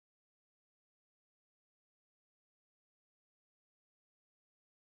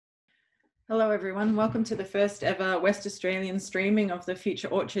Hello everyone, welcome to the first ever West Australian streaming of the Future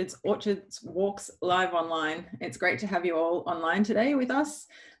Orchards Walks live online. It's great to have you all online today with us,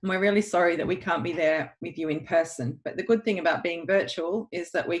 and we're really sorry that we can't be there with you in person. But the good thing about being virtual is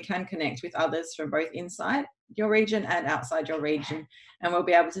that we can connect with others from both inside your region and outside your region, and we'll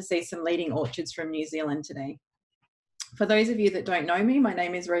be able to see some leading orchards from New Zealand today. For those of you that don't know me, my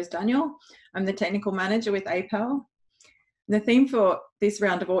name is Rose Daniel. I'm the Technical Manager with APAL. The theme for this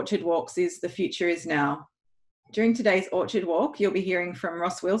round of Orchard Walks is The Future is Now. During today's Orchard Walk, you'll be hearing from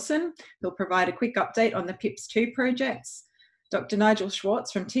Ross Wilson, who'll provide a quick update on the PIPS2 projects, Dr. Nigel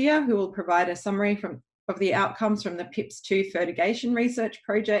Schwartz from TIA, who will provide a summary of the outcomes from the PIPS2 fertigation research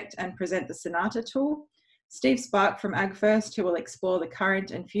project and present the Sonata tool, Steve Spark from AgFirst, who will explore the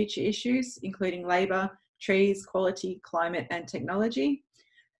current and future issues, including labour, trees, quality, climate and technology,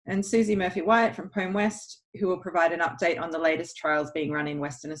 and Susie Murphy-Wyatt from Pome West, who will provide an update on the latest trials being run in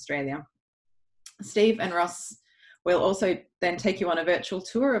Western Australia. Steve and Ross will also then take you on a virtual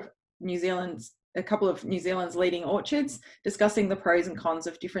tour of a couple of New Zealand's leading orchards, discussing the pros and cons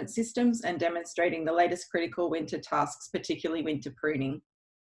of different systems and demonstrating the latest critical winter tasks, particularly winter pruning.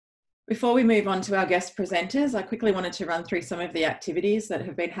 Before we move on to our guest presenters, I quickly wanted to run through some of the activities that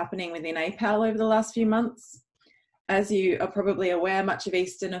have been happening within APAL over the last few months. As you are probably aware, much of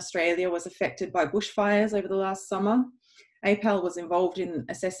Eastern Australia was affected by bushfires over the last summer. APAL was involved in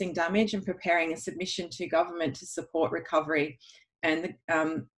assessing damage and preparing a submission to government to support recovery. And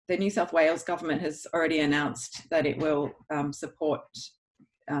the New South Wales government has already announced that it will support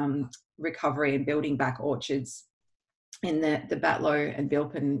recovery and building back orchards in the Batlow and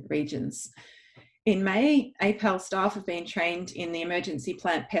Bilpin regions. In May, APAL staff have been trained in the Emergency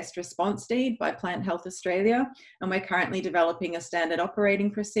Plant Pest Response Deed by Plant Health Australia, and we're currently developing a standard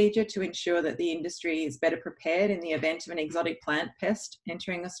operating procedure to ensure that the industry is better prepared in the event of an exotic plant pest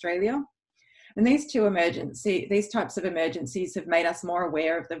entering Australia. And these types of emergencies have made us more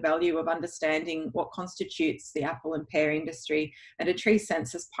aware of the value of understanding what constitutes the apple and pear industry, and a tree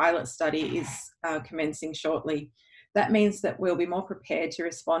census pilot study is commencing shortly. That means that we'll be more prepared to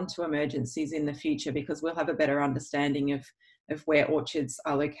respond to emergencies in the future because we'll have a better understanding of where orchards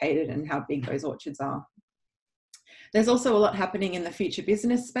are located and how big those orchards are. There's also a lot happening in the future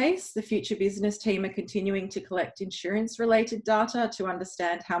business space. The future business team are continuing to collect insurance-related data to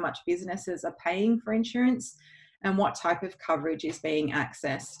understand how much businesses are paying for insurance and what type of coverage is being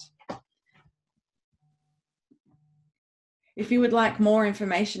accessed. If you would like more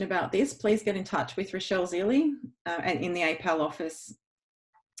information about this, please get in touch with Rochelle Zealy in the APAL office.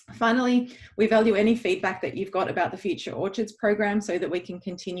 Finally, we value any feedback that you've got about the Future Orchards program so that we can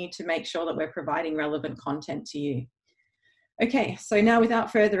continue to make sure that we're providing relevant content to you. Okay, so now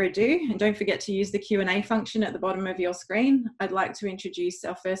without further ado, and don't forget to use the Q&A function at the bottom of your screen, I'd like to introduce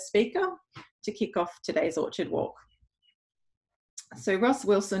our first speaker to kick off today's Orchard Walk. So Ross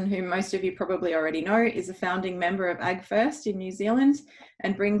Wilson, whom most of you probably already know, is a founding member of AgFirst in New Zealand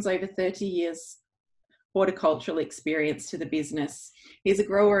and brings over 30 years horticultural experience to the business. He's a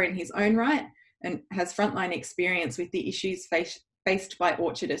grower in his own right and has frontline experience with the issues faced by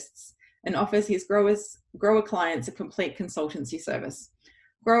orchardists and offers his grower clients a complete consultancy service.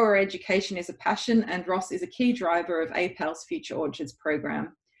 Grower education is a passion, and Ross is a key driver of APAL's Future Orchards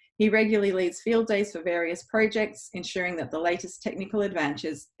program. He regularly leads field days for various projects, ensuring that the latest technical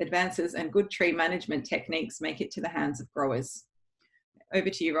advances and good tree management techniques make it to the hands of growers.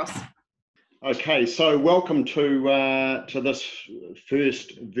 Over to you, Ross. Okay, so welcome to this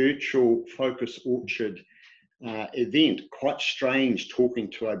first virtual Focus Orchard event. Quite strange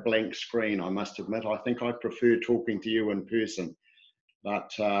talking to a blank screen, I must admit. I think I prefer talking to you in person,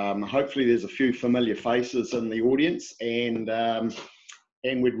 but hopefully there's a few familiar faces in the audience,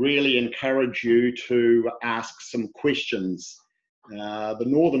 and we'd really encourage you to ask some questions. The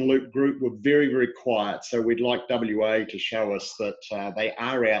Northern Loop group were very, very quiet, so we'd like WA to show us that they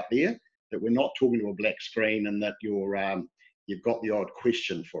are out there, that we're not talking to a black screen, and that you've got the odd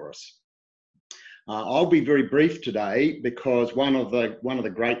question for us. I'll be very brief today because one of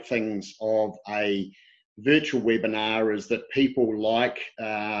the great things of a virtual webinar is that people like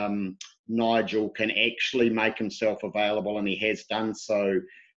Nigel can actually make himself available, and he has done so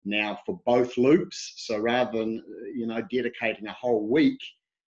now for both loops. So rather than dedicating a whole week,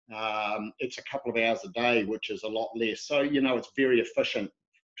 it's a couple of hours a day, which is a lot less. So it's very efficient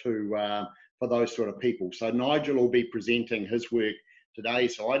for those sort of people. So Nigel will be presenting his work today.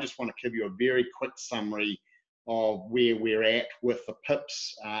 So I just want to give you a very quick summary of where we're at with the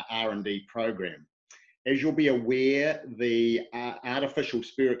PIPS R&D program. As you'll be aware, the artificial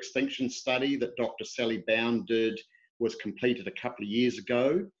spur extinction study that Dr. Sally Bound did was completed a couple of years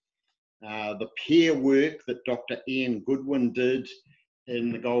ago. The peer work that Dr. Ian Goodwin did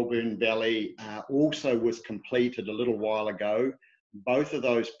in the Goulburn Valley also was completed a little while ago. Both of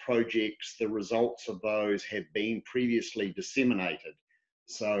those projects, the results of those have been previously disseminated.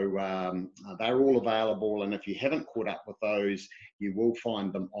 So they're all available, and if you haven't caught up with those, you will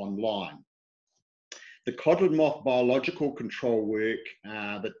find them online. The codlin moth biological control work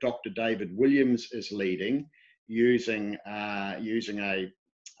that Dr. David Williams is leading using a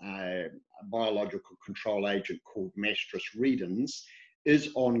biological control agent called Mastris Redens is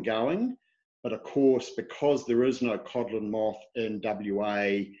ongoing. But of course, because there is no codlin moth in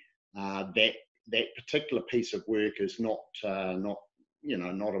WA, that particular piece of work is not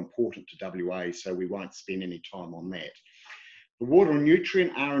important to WA, so we won't spend any time on that. The water and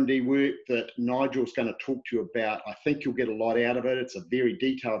nutrient R&D work that Nigel's going to talk to you about, I think you'll get a lot out of it. It's a very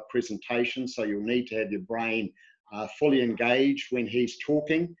detailed presentation, so you'll need to have your brain fully engaged when he's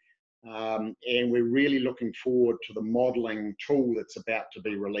talking. And we're really looking forward to the modelling tool that's about to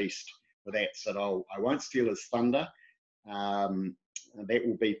be released for that. So I won't steal his thunder. That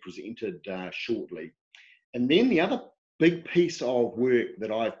will be presented shortly. And then the other big piece of work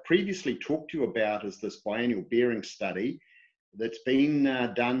that I've previously talked to you about is this biennial bearing study that's been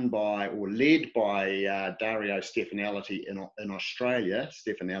done by or led by Dario Stefanelli in Australia,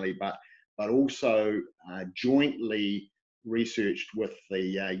 but also jointly researched with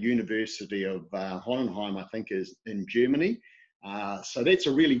the University of Hohenheim, I think is in Germany. So that's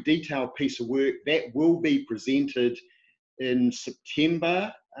a really detailed piece of work that will be presented in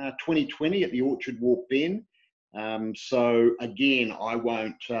September 2020 at the Orchard Walk then. So again, I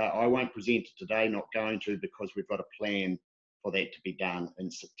won't present it today, not going to, because we've got a plan for that to be done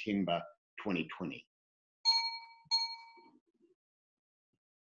in September 2020.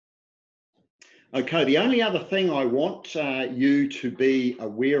 Okay, the only other thing I want you to be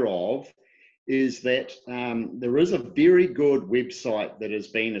aware of is that there is a very good website that has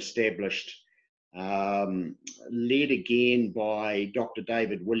been established, led again by Dr.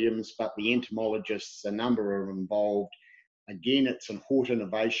 David Williams, but the entomologists, a number are involved. Again, it's an Hort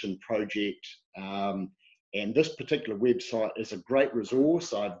Innovation project. And this particular website is a great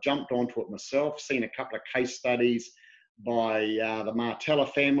resource. I've jumped onto it myself, seen a couple of case studies by the Martella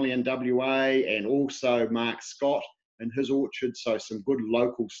family in WA and also Mark Scott and his orchard. So some good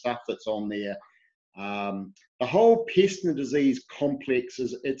local stuff that's on there. The whole pest and disease complex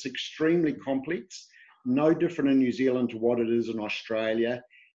it's extremely complex, no different in New Zealand to what it is in Australia.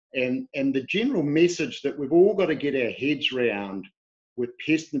 And the general message that we've all got to get our heads around with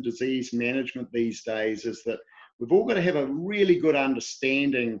pest and disease management these days is that we've all got to have a really good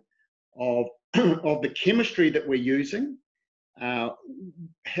understanding of the chemistry that we're using, how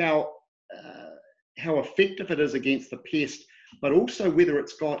effective it is against the pest, but also whether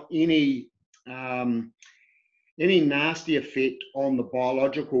it's got any nasty effect on the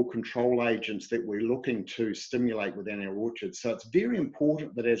biological control agents that we're looking to stimulate within our orchards. So it's very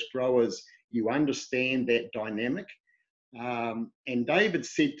important that as growers, you understand that dynamic. And David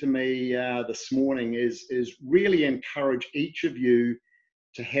said to me this morning is really encourage each of you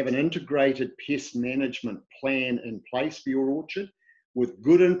to have an integrated pest management plan in place for your orchard with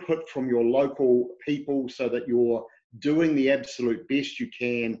good input from your local people so that you're doing the absolute best you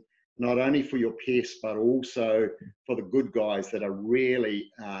can, not only for your pests, but also for the good guys that are really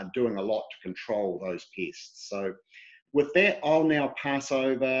doing a lot to control those pests. So with that, I'll now pass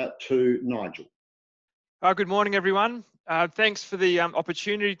over to Nigel. Good morning, everyone. Thanks for the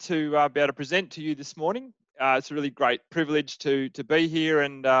opportunity to be able to present to you this morning. It's a really great privilege to be here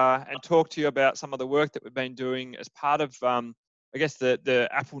and talk to you about some of the work that we've been doing as part of, I guess, the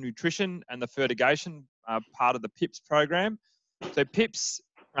apple nutrition and the fertigation part of the PIPS program. So PIPS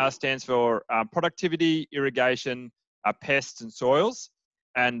stands for productivity, irrigation, pests and soils.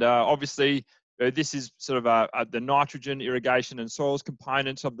 And obviously, this is sort of the nitrogen, irrigation and soils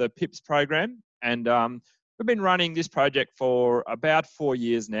components of the PIPS program. And we've been running this project for about 4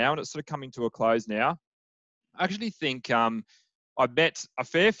 years now, and it's sort of coming to a close now. I actually think I met a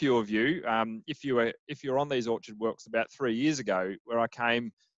fair few of you, if you're on these orchard walks about 3 years ago, where I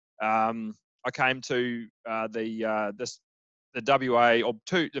came to the WA or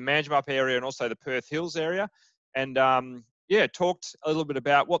to the Manjimup area and also the Perth Hills area, and talked a little bit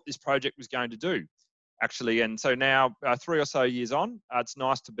about what this project was going to do, actually. And so now, 3 or so years on, it's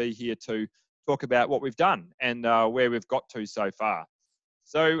nice to be here to talk about what we've done and where we've got to so far.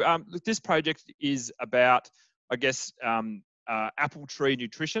 So this project is about, I guess, apple tree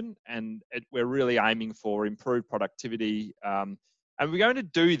nutrition, and we're really aiming for improved productivity. And we're going to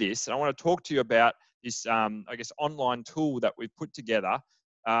do this, and I want to talk to you about this, I guess, online tool that we've put together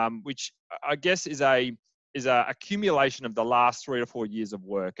which I guess is a accumulation of the last 3 or 4 years of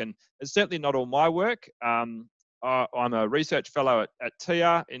work. And it's certainly not all my work. I'm a research fellow at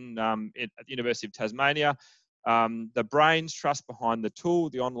TIA at the University of Tasmania. The brains trust behind the tool,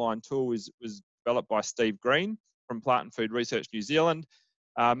 the online tool, was developed by Steve Green from Plant and Food Research New Zealand.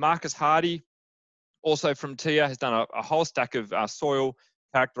 Marcus Hardy, also from TIA, has done a whole stack of soil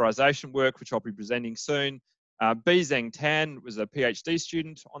characterization work, which I'll be presenting soon. B. Zheng Tan was a PhD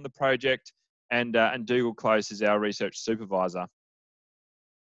student on the project, and Dougal Close is our research supervisor.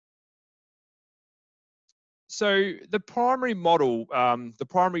 So the primary model, the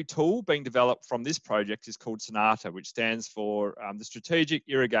primary tool being developed from this project is called SONATA, which stands for the Strategic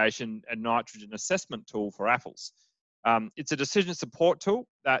Irrigation and Nitrogen Assessment Tool for apples. It's a decision support tool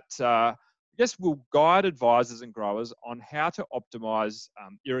that I guess will guide advisors and growers on how to optimize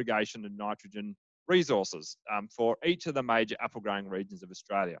irrigation and nitrogen resources for each of the major apple growing regions of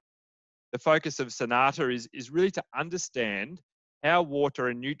Australia. The focus of SONATA is really to understand how water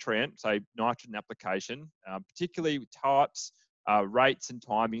and nutrient, say nitrogen application, particularly with types, rates and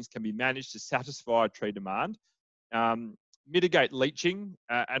timings, can be managed to satisfy tree demand, mitigate leaching,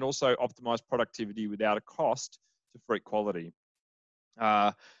 and also optimize productivity without a cost to fruit quality.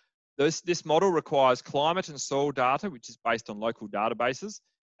 This model requires climate and soil data, which is based on local databases,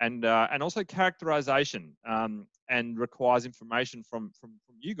 and also characterization, and requires information from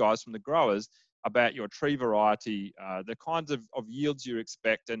you guys, from the growers, about your tree variety, the kinds of yields you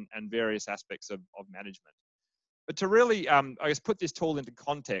expect, and various aspects of management. But to really, I guess, put this tool into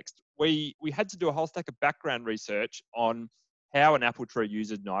context, we had to do a whole stack of background research on how an apple tree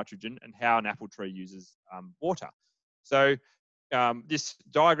uses nitrogen and how an apple tree uses water. So this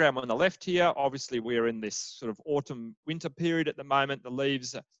diagram on the left here, obviously we're in this sort of autumn-winter period at the moment. The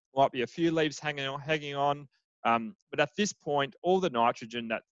leaves, might be a few leaves hanging on. But at this point, all the nitrogen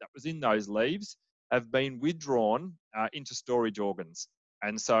that was in those leaves have been withdrawn into storage organs.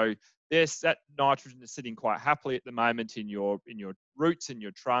 And so that nitrogen is sitting quite happily at the moment in your roots, in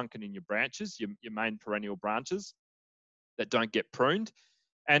your trunk, and in your branches, your main perennial branches that don't get pruned.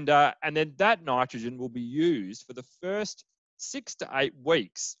 And then that nitrogen will be used for the first 6 to 8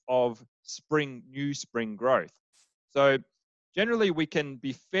 weeks of new spring growth. So generally, we can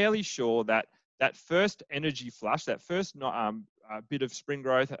be fairly sure that first energy flush, that first bit of spring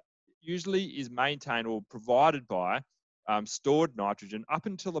growth, usually is maintained or provided by stored nitrogen up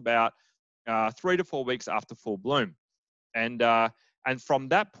until about 3 to 4 weeks after full bloom. And from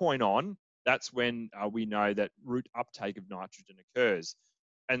that point on, that's when we know that root uptake of nitrogen occurs.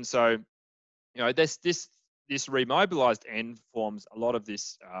 And so, this remobilized end forms a lot of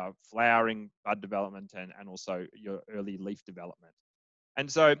this flowering, bud development, and also your early leaf development. And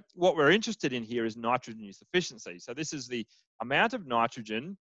so what we're interested in here is nitrogen use efficiency. So this is the amount of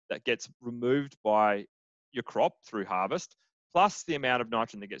nitrogen that gets removed by your crop through harvest, plus the amount of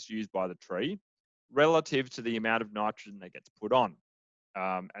nitrogen that gets used by the tree, relative to the amount of nitrogen that gets put on.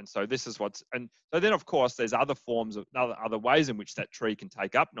 And so this is and so then of course there's other forms of other ways in which that tree can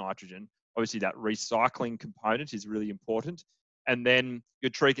take up nitrogen. Obviously that recycling component is really important. And then your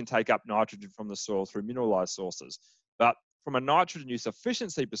tree can take up nitrogen from the soil through mineralized sources. But from a nitrogen use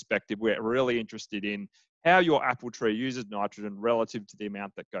efficiency perspective, we're really interested in how your apple tree uses nitrogen relative to the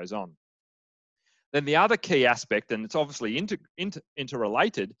amount that goes on. Then the other key aspect, and it's obviously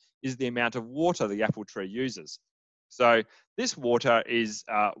interrelated, is the amount of water the apple tree uses. So this water is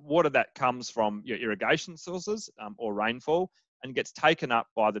water that comes from your irrigation sources or rainfall and gets taken up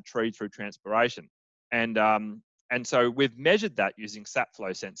by the tree through transpiration. And so we've measured that using sap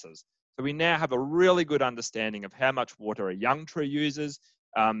flow sensors. So we now have a really good understanding of how much water a young tree uses,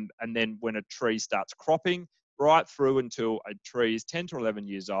 and then when a tree starts cropping, right through until a tree is 10 to 11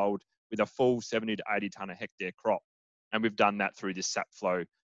 years old with a full 70 to 80 tonne a hectare crop. And we've done that through this sap flow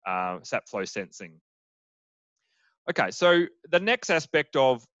sensing. Okay, so the next aspect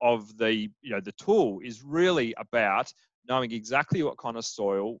of the tool is really about knowing exactly what kind of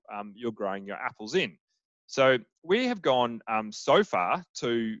soil you're growing your apples in. So we have gone so far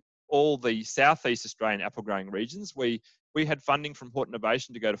to all the Southeast Australian apple growing regions. We had funding from Hort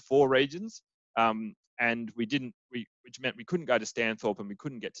Innovation to go to 4 regions, and which meant we couldn't go to Stanthorpe and we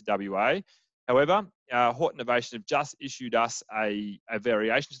couldn't get to WA. However, Hort Innovation have just issued us a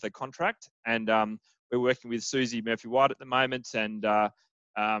variation to the contract, and we're working with Susie Murphy-White at the moment, and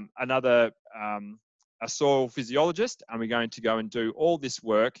another a soil physiologist, and we're going to go and do all this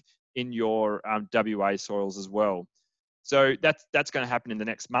work in your WA soils as well. So that's going to happen in the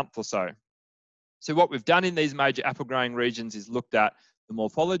next month or so. So what we've done in these major apple growing regions is looked at the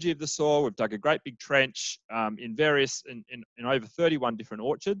morphology of the soil. We've dug a great big trench in over 31 different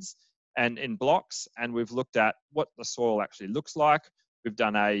orchards and in blocks, and we've looked at what the soil actually looks like. We've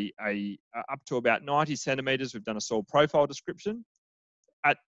done up to about 90 centimeters. We've done a soil profile description.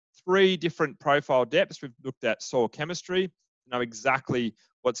 At 3 different profile depths, we've looked at soil chemistry to know exactly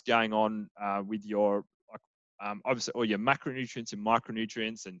what's going on with your, obviously, all your macronutrients and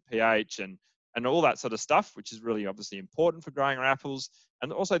micronutrients and pH and all that sort of stuff, which is really obviously important for growing our apples.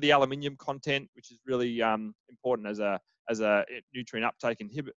 And also the aluminium content, which is really important as a nutrient uptake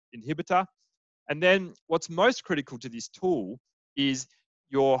inhibitor. And then what's most critical to this tool is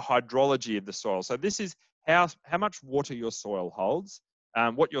your hydrology of the soil. So this is how much water your soil holds,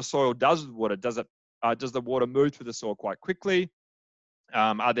 what your soil does with water. Does the water move through the soil quite quickly?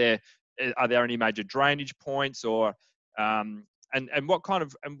 Are there any major drainage points, or and what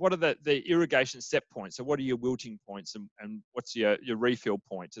are the irrigation set points? So what are your wilting points, and what's your refill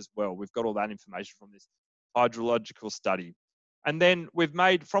points as well? We've got all that information from this hydrological study. And then we've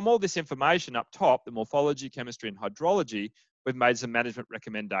made, from all this information up top, the morphology, chemistry, and hydrology, we've made some management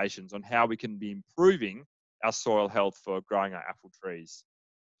recommendations on how we can be improving our soil health for growing our apple trees.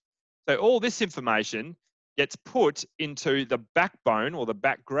 So all this information gets put into the backbone or the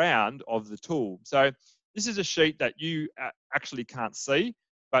background of the tool. So this is a sheet that you actually can't see,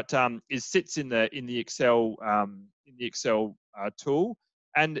 but sits in the Excel tool.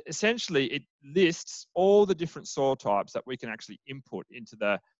 And essentially, it lists all the different soil types that we can actually input into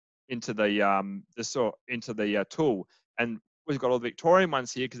the tool. And we've got all the Victorian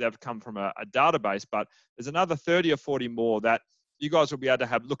ones here because they've come from a database. But there's another 30 or 40 more that you guys will be able to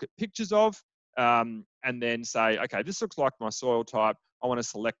have a look at pictures of, and then say, okay, this looks like my soil type. I want to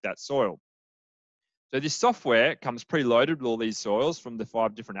select that soil. So this software comes preloaded with all these soils from the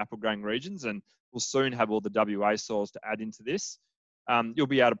 5 different apple growing regions, and we'll soon have all the WA soils to add into this. You'll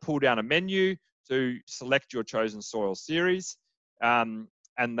be able to pull down a menu to select your chosen soil series, and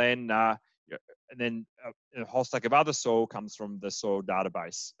then a whole stack of other soil comes from the soil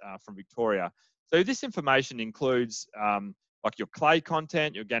database from Victoria. So this information includes like your clay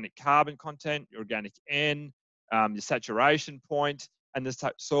content, your organic carbon content, your organic N, your saturation point, and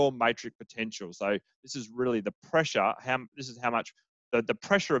the soil matrix potential. So this is really the pressure. This is how much the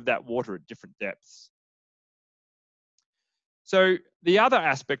pressure of that water at different depths. So the other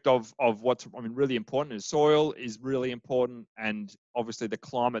aspect of what's really important is soil is really important, and obviously the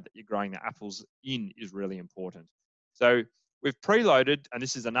climate that you're growing the apples in is really important. So we've preloaded, and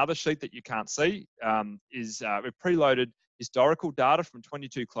this is another sheet that you can't see, we've preloaded historical data from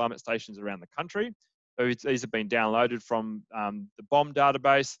 22 climate stations around the country. So these have been downloaded from the BOM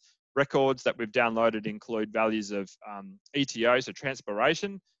database. Records that we've downloaded include values of ETO, so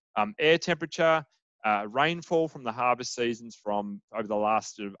transpiration, air temperature, rainfall from the harvest seasons from over the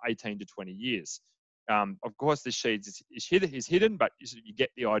last 18 to 20 years. Of course, this sheet is hidden, but you get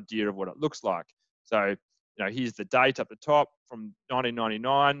the idea of what it looks like. So, here's the date up the top from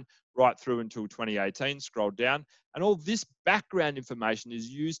 1999 right through until 2018, scroll down. And all this background information is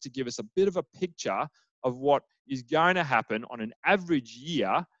used to give us a bit of a picture of what is going to happen on an average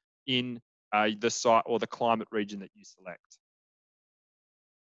year in the site or the climate region that you select.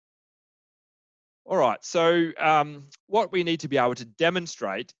 All right, so what we need to be able to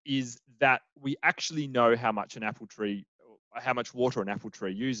demonstrate is that we actually know how much water an apple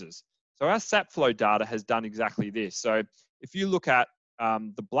tree uses. So our sap flow data has done exactly this. So if you look at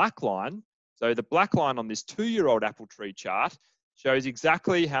the black line, so the black line on this 2-year-old apple tree chart shows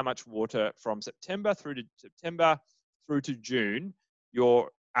exactly how much water from September through to June your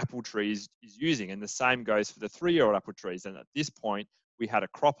apple tree is using, and the same goes for the 3-year-old apple trees. And at this point, we had a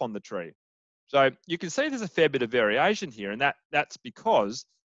crop on the tree. So you can see there's a fair bit of variation here, and that's because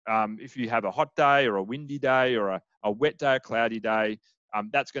if you have a hot day or a windy day or a wet day, a cloudy day,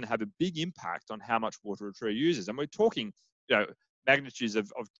 that's going to have a big impact on how much water a tree uses. And we're talking, magnitudes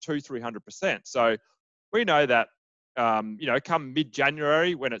of 200-300%. So we know that, come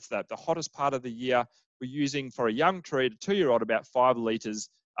mid-January, when it's the hottest part of the year, we're using for a young tree, a 2-year-old, about 5 litres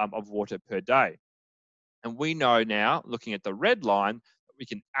of water per day. And we know now, looking at the red line, that we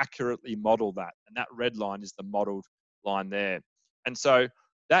can accurately model that. And that red line is the modelled line there. And so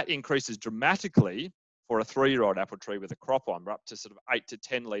that increases dramatically for a 3-year-old apple tree with a crop on. We're up to sort of 8 to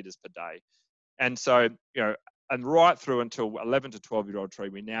 10 litres per day. And so, and right through until 11 to 12-year-old tree,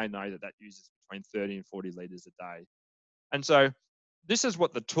 we now know that uses between 30 and 40 litres a day. And so this is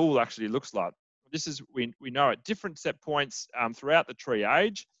what the tool actually looks like. This is, we know at different set points throughout the tree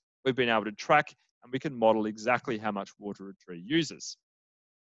age, we've been able to track and we can model exactly how much water a tree uses.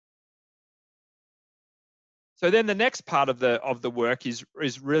 So then the next part of the work is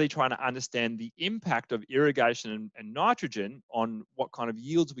really trying to understand the impact of irrigation and nitrogen on what kind of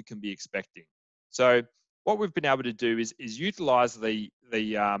yields we can be expecting. So what we've been able to do is utilize the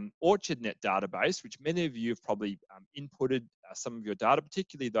OrchardNet database, which many of you have probably inputted some of your data,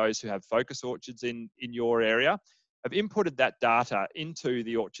 particularly those who have focus orchards in your area, have inputted that data into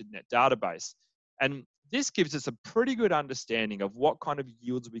the OrchardNet database. And this gives us a pretty good understanding of what kind of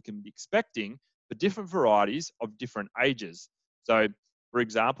yields we can be expecting for different varieties of different ages. So, for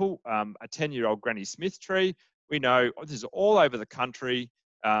example, a 10-year-old Granny Smith tree, we know this is all over the country.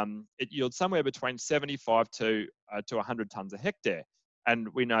 It yields somewhere between 75 to 100 tonnes a hectare. And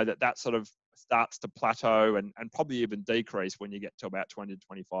we know that sort of starts to plateau and probably even decrease when you get to about 20 to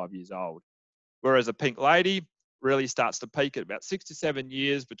 25 years old. Whereas a Pink Lady really starts to peak at about 6 to 7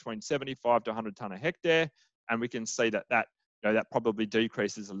 years, between 75 to 100 tonne a hectare. And we can see that probably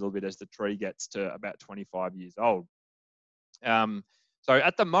decreases a little bit as the tree gets to about 25 years old. So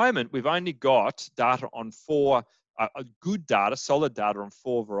at the moment, we've only got data on good data, solid data on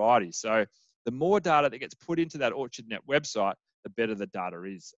 4 varieties. So the more data that gets put into that OrchardNet website, the better the data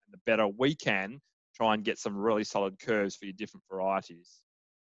is, and the better we can try and get some really solid curves for your different varieties.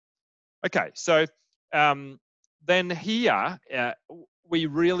 Okay, so then here, we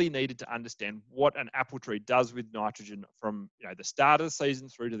really needed to understand what an apple tree does with nitrogen from the start of the season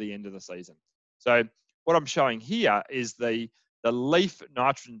through to the end of the season. So what I'm showing here is the leaf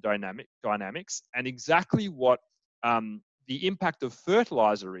nitrogen dynamics and exactly what the impact of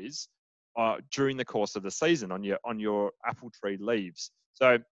fertilizer is during the course of the season on your apple tree leaves.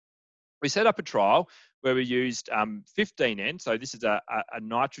 So we set up a trial where we used 15N. So this is a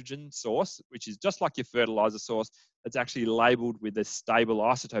nitrogen source, which is just like your fertilizer source. It's actually labeled with a stable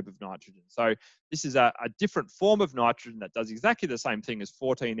isotope of nitrogen. So this is a different form of nitrogen that does exactly the same thing as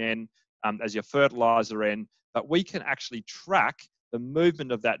 14N, as your fertilizer N, but we can actually track the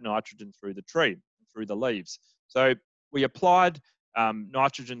movement of that nitrogen through the tree, through the leaves. So we applied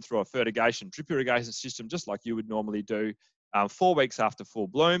nitrogen through a fertigation drip irrigation system, just like you would normally do, 4 weeks after full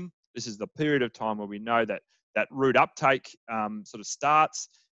bloom. This is the period of time where we know that root uptake sort of starts,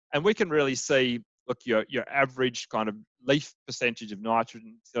 and we can really see, look, your average kind of leaf percentage of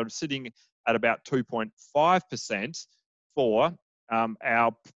nitrogen sort of sitting at about 2.5% for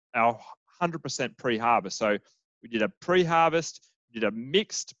our 100% pre-harvest. So we did a pre-harvest, we did a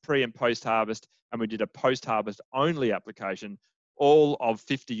mixed pre and post-harvest, and we did a post-harvest only application, all of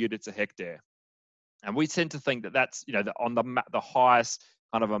 50 units a hectare. And we tend to think that that's on the highest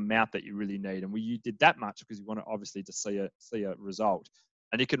kind of amount that you really need, and you did that much because you want to obviously to see a result.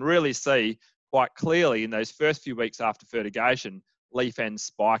 And you can really see quite clearly in those first few weeks after fertigation, leaf N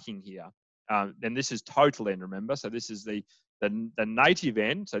spiking here. Then this is total N, remember? So this is the native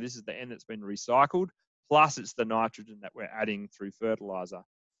N. So this is the N that's been recycled, plus it's the nitrogen that we're adding through fertilizer.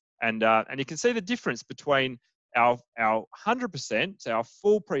 And you can see the difference between our 100%, so our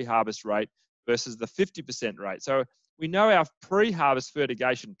full pre-harvest rate, versus the 50% rate. So we know our pre-harvest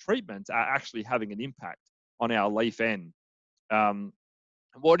fertigation treatments are actually having an impact on our leaf N.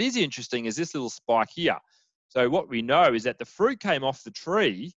 What is interesting is this little spike here. So what we know is that the fruit came off the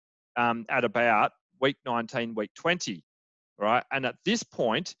tree at about week 19, week 20, right? And at this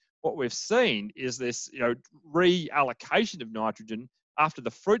point, what we've seen is this reallocation of nitrogen after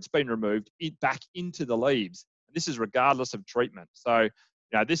the fruit's been removed back into the leaves. And this is regardless of treatment. So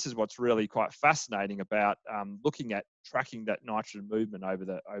this is what's really quite fascinating about looking at tracking that nitrogen movement over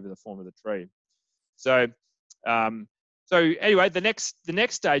the form of the tree. So anyway, the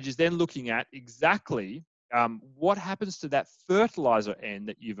next stage is then looking at exactly what happens to that fertilizer N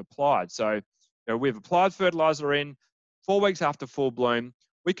that you've applied. So we've applied fertilizer N 4 weeks after full bloom.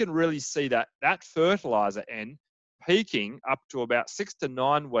 We can really see that fertilizer N peaking up to about 6 to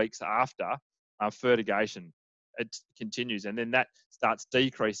 9 weeks after fertigation. It continues, and then that starts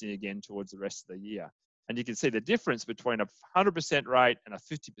decreasing again towards the rest of the year. And you can see the difference between a 100% rate and a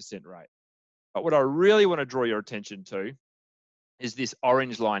 50% rate. But what I really want to draw your attention to is this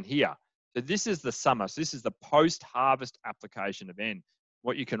orange line here. So this is the summer. So this is the post-harvest application of N.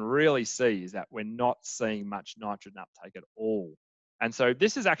 What you can really see is that we're not seeing much nitrogen uptake at all. And so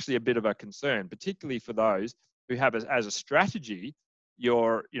this is actually a bit of a concern, particularly for those who have as a strategy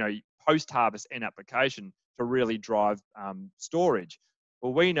your post-harvest N application to really drive storage.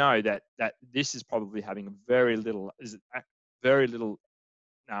 Well, we know that this is probably having very little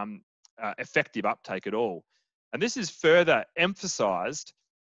effective uptake at all. And this is further emphasized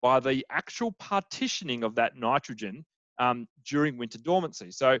by the actual partitioning of that nitrogen during winter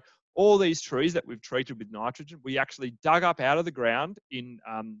dormancy. So all these trees that we've treated with nitrogen, we actually dug up out of the ground in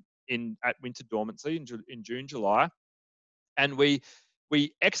at winter dormancy in June, July, and we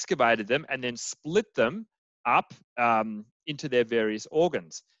excavated them and then split them up into their various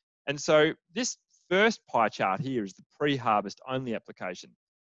organs. And so this first pie chart here is the pre-harvest only application.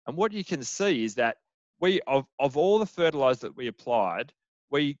 And what you can see is that of all the fertilizer that we applied,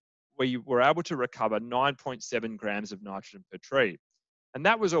 we were able to recover 9.7 grams of nitrogen per tree. And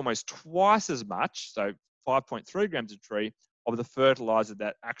that was almost twice as much, so 5.3 grams a tree, of the fertilizer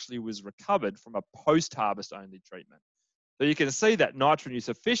that actually was recovered from a post-harvest only treatment. So you can see that nitrogen use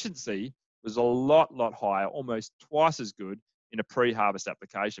efficiency was a lot higher, almost twice as good in a pre-harvest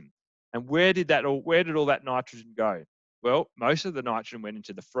application. And where did all that nitrogen go? Well, most of the nitrogen went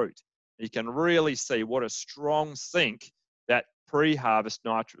into the fruit. You can really see what a strong sink that pre-harvest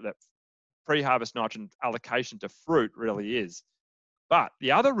nitrogen allocation to fruit really is. But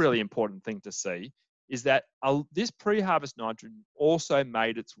the other really important thing to see is that this pre-harvest nitrogen also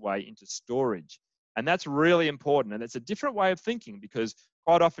made its way into storage. And that's really important. And it's a different way of thinking, because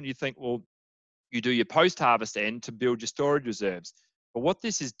quite often you think, well, you do your post-harvest end to build your storage reserves. But what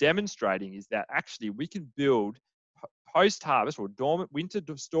this is demonstrating is that actually we can build post-harvest or dormant winter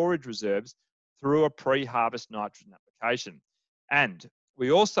storage reserves through a pre-harvest nitrogen application. And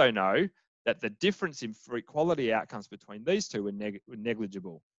we also know that the difference in fruit quality outcomes between these two were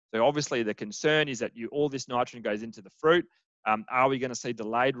negligible. So obviously the concern is that all this nitrogen goes into the fruit. Are we going to see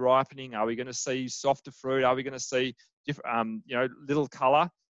delayed ripening? Are we going to see softer fruit? Are we going to see different, little color?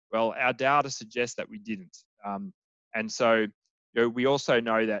 Well, our data suggests that we didn't. And so we also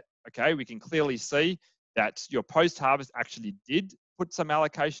know that, okay, we can clearly see that your post-harvest actually did put some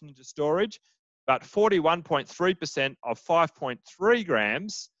allocation into storage, but 41.3% of 5.3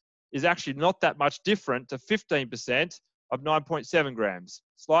 grams is actually not that much different to 15% of 9.7 grams.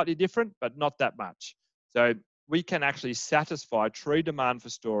 Slightly different, but not that much. So we can actually satisfy tree demand for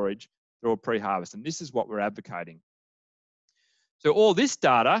storage through a pre-harvest, and this is what we're advocating. So all this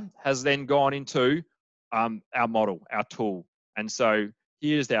data has then gone into our model, our tool. And so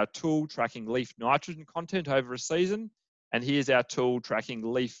here's our tool tracking leaf nitrogen content over a season, and here's our tool tracking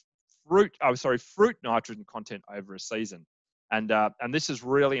fruit nitrogen content over a season. And this is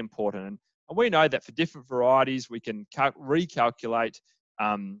really important. And we know that for different varieties, we can recalculate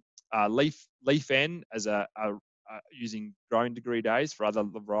leaf N as using growing degree days for other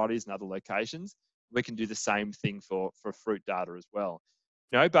varieties and other locations. We can do the same thing for fruit data as well.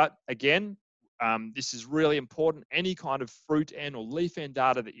 But again, this is really important. Any kind of fruit N or leaf N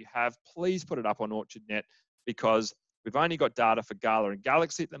data that you have, please put it up on OrchardNet, because we've only got data for Gala and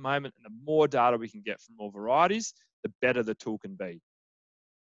Galaxy at the moment, and the more data we can get from more varieties, the better the tool can be.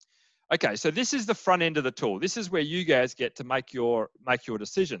 Okay, so this is the front end of the tool. This is where you guys get to make your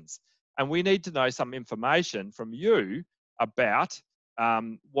decisions. And we need to know some information from you about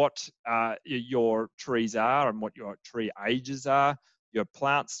what your trees are and what your tree ages are, your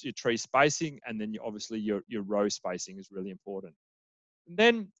plants, your tree spacing, and then obviously your row spacing is really important. And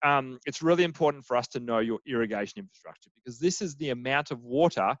then it's really important for us to know your irrigation infrastructure, because this is the amount of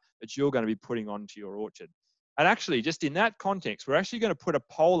water that you're going to be putting onto your orchard. And actually, just in that context, we're actually going to put a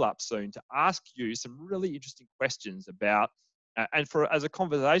poll up soon to ask you some really interesting questions about, as a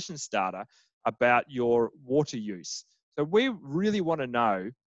conversation starter, about your water use. So we really want to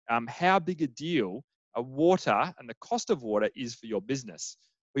know how big a deal water and the cost of water is for your business.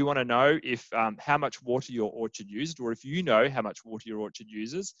 We want to know if how much water your orchard used, or if you know how much water your orchard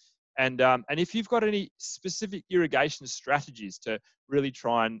uses, and if you've got any specific irrigation strategies to really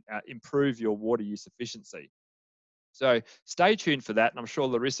try and improve your water use efficiency. So stay tuned for that, and I'm sure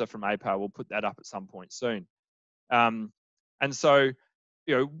Larissa from APAR will put that up at some point soon. And so,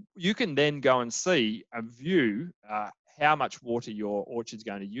 you can then go and see and view how much water your orchard's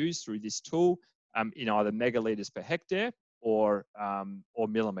going to use through this tool in either megalitres per hectare or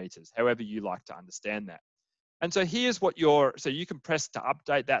millimeters, however you like to understand that. And so here's what so you can press to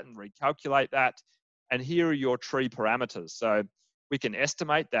update that and recalculate that. And here are your tree parameters. So we can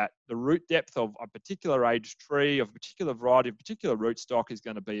estimate that the root depth of a particular age tree, of a particular variety, of particular rootstock is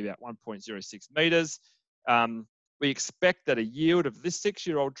going to be about 1.06 meters. We expect that a yield of this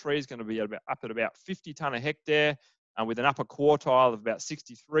 6-year-old tree is going to be up at about 50 tonne a hectare, with an upper quartile of about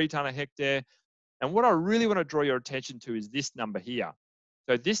 63 tonne a hectare. And what I really want to draw your attention to is this number here.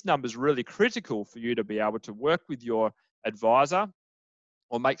 So this number is really critical for you to be able to work with your advisor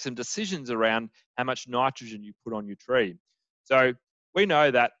or make some decisions around how much nitrogen you put on your tree. So we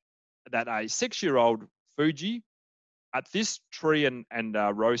know that a 6-year-old Fuji at this tree and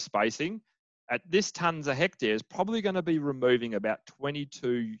row spacing, at this tonnes a hectare, is probably going to be removing about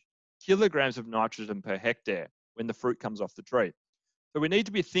 22 kilograms of nitrogen per hectare when the fruit comes off the tree. So we need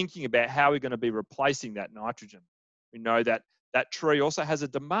to be thinking about how we're going to be replacing that nitrogen. We know that that tree also has a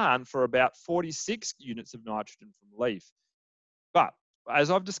demand for about 46 units of nitrogen from leaf. But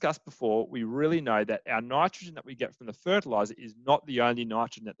as I've discussed before, we really know that our nitrogen that we get from the fertilizer is not the only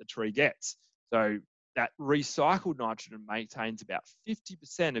nitrogen that the tree gets. So that recycled nitrogen maintains about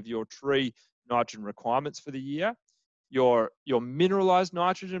 50% of your tree nitrogen requirements for the year. Your mineralized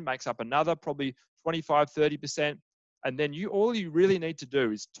nitrogen makes up another probably 25, 30%. And then all you really need to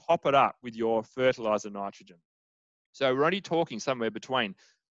do is top it up with your fertilizer nitrogen. So we're only talking somewhere between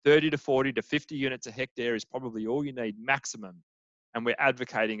 30 to 40 to 50 units a hectare is probably all you need maximum. And we're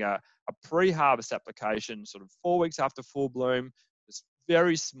advocating a pre-harvest application, sort of 4 weeks after full bloom, just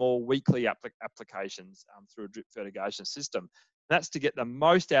very small weekly applications through a drip fertigation system. And that's to get the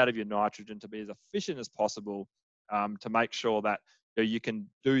most out of your nitrogen, to be as efficient as possible, to make sure that you can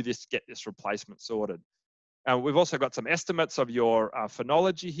do this, get this replacement sorted. We've also got some estimates of your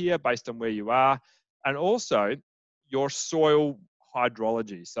phenology here based on where you are, and also your soil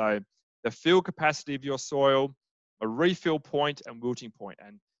hydrology. So the fill capacity of your soil, a refill point and wilting point.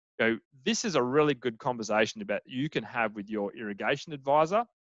 And this is a really good conversation about you can have with your irrigation advisor.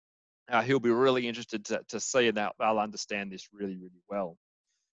 He'll be really interested to see, and they'll understand this really, really well.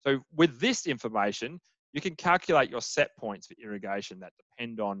 So with this information, you can calculate your set points for irrigation that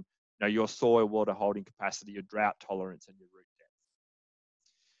depend on your soil water holding capacity, your drought tolerance, and your root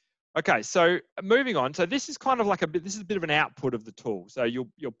depth. Okay, so moving on. So this is kind of like a bit of an output of the tool. So you'll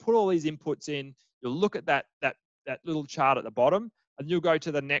put all these inputs in, you'll look at that little chart at the bottom, and you'll go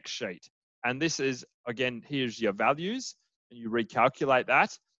to the next sheet. And this is, again, here's your values, and you recalculate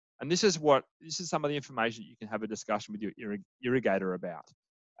that. And this is some of the information you can have a discussion with your irrigator about.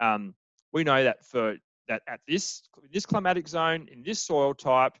 We know that at this climatic zone, in this soil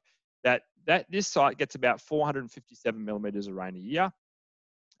type, that this site gets about 457 millimeters of rain a year,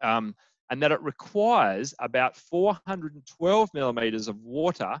 and that it requires about 412 millimeters of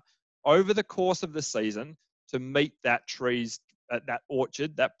water over the course of the season to meet that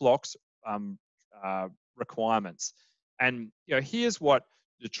orchard, that block's requirements. And here's what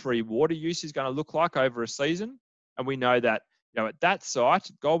the tree water use is going to look like over a season. And we know that at that site,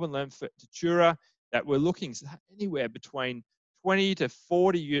 Goulburn Tatura, that we're looking anywhere between 20 to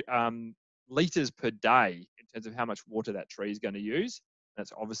 40 litres per day in terms of how much water that tree is going to use.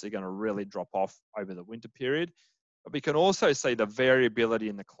 That's obviously going to really drop off over the winter period. But we can also see the variability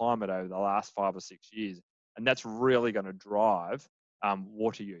in the climate over the last 5 or 6 years. And that's really going to drive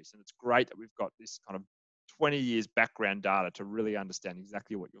water use. And it's great that we've got this kind of 20 years background data to really understand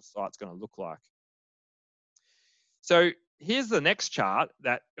exactly what your site's going to look like. So here's the next chart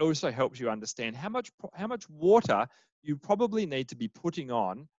that also helps you understand how much water you probably need to be putting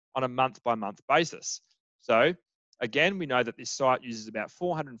on a month-by-month basis. So again, we know that this site uses about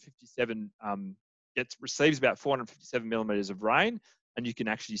 457, receives about 457 millimeters of rain, and you can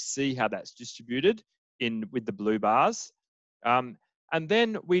actually see how that's distributed with the blue bars. And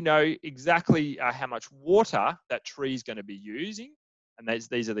then we know exactly how much water that tree is going to be using, and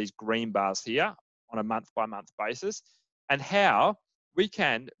these are these green bars here on a month-by-month basis, and how we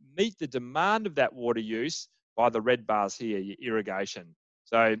can meet the demand of that water use by the red bars here, your irrigation.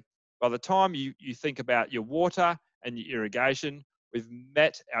 So by the time you think about your water and your irrigation, we've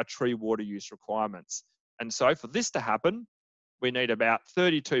met our tree water use requirements. And so for this to happen, we need about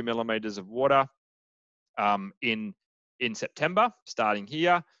 32 millimeters of water in September, starting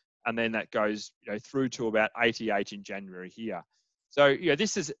here, and then that goes through to about 88 in January here. So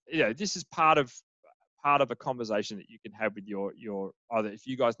this is part of a conversation that you can have with your either if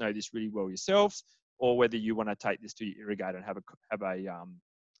you guys know this really well yourselves, or whether you want to take this to your irrigator and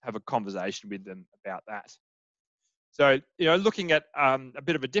have a conversation with them about that. So looking at a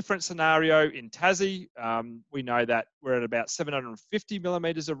bit of a different scenario in Tassie, we know that we're at about 750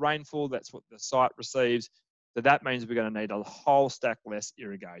 millimeters of rainfall. That's what the site receives. So that means we're going to need a whole stack less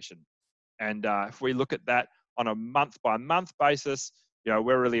irrigation. And if we look at that on a month-by-month basis,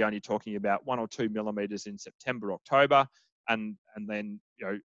 we're really only talking about 1 or 2 millimeters in September, October, and then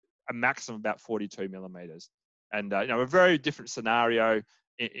a maximum of about 42 millimeters. And a very different scenario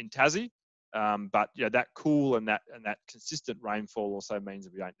in Tassie, but that cool and that consistent rainfall also means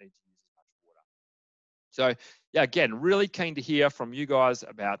that we don't need to use as much water. So yeah, again, really keen to hear from you guys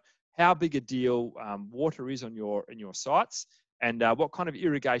about how big a deal water is in your sites, and what kind of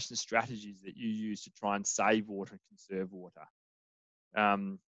irrigation strategies that you use to try and save water and conserve water.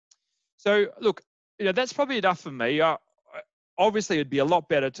 So look, that's probably enough for me. Obviously, it'd be a lot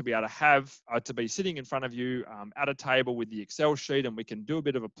better to be able to have to be sitting in front of you at a table with the Excel sheet, and we can do a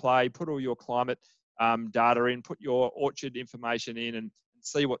bit of a play, put all your climate data in, put your orchard information in, and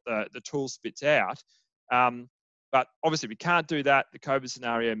see what the tool spits out. But obviously we can't do that. The COVID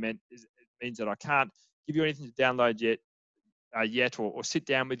scenario means that I can't give you anything to download yet or sit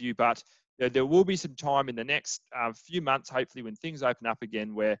down with you, but there will be some time in the next few months, hopefully, when things open up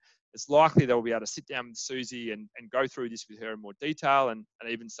again, where it's likely they'll be able to sit down with Susie and go through this with her in more detail, and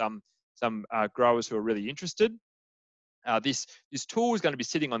even some growers who are really interested. This tool is going to be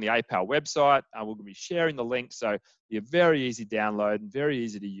sitting on the APAL website. We're going to be sharing the link, so it'll be a very easy download and very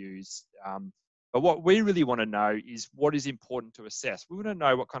easy to use. But what we really want to know is what is important to assess. We want to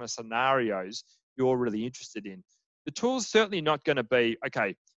know what kind of scenarios you're really interested in. The tool's certainly not going to be,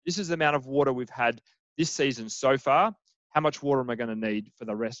 okay, this is the amount of water we've had this season so far. How much water am I going to need for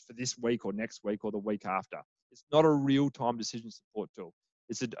the rest for this week or next week or the week after? It's not a real-time decision support tool.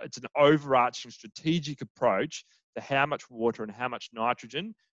 It's an overarching strategic approach to how much water and how much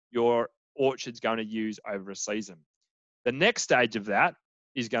nitrogen your orchard's going to use over a season. The next stage of that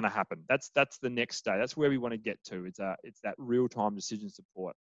is going to happen. That's the next stage. That's where we want to get to. It's that real-time decision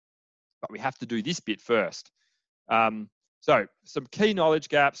support. But we have to do this bit first. So some key knowledge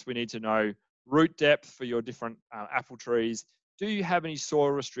gaps. We need to know root depth for your different apple trees. Do you have any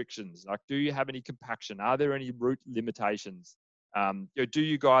soil restrictions? Like, do you have any compaction? Are there any root limitations? Do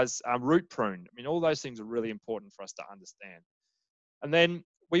you guys root prune? I mean, all those things are really important for us to understand. And then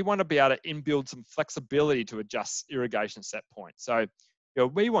we want to be able to inbuild some flexibility to adjust irrigation set points. So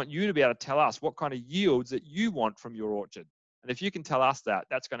we want you to be able to tell us what kind of yields that you want from your orchard. And if you can tell us that,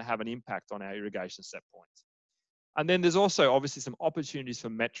 that's going to have an impact on our irrigation set points. And then there's also obviously some opportunities for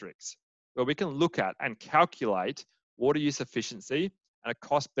metrics where we can look at and calculate water use efficiency and a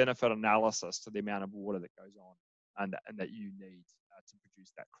cost-benefit analysis to the amount of water that goes on and that you need to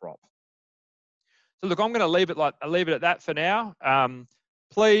produce that crop. So look, I'm going to leave it at that for now.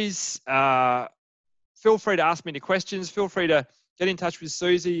 Please feel free to ask me any questions. Feel free to get in touch with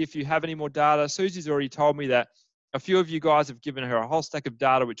Susie if you have any more data. Susie's already told me that a few of you guys have given her a whole stack of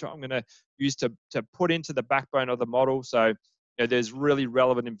data, which I'm going to use to put into the backbone of the model. So there's really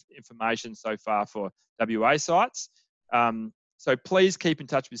relevant information so far for WA sites. So please keep in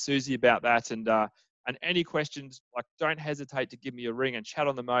touch with Susie about that. And any questions, like, don't hesitate to give me a ring and chat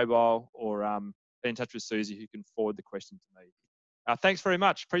on the mobile, or get in touch with Susie, who can forward the question to me. Thanks very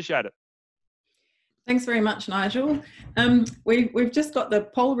much. Appreciate it. Thanks very much, Nigel. We've just got the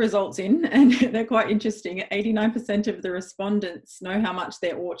poll results in, and they're quite interesting. 89% of the respondents know how much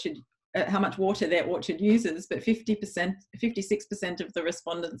water their orchard uses, but 56% of the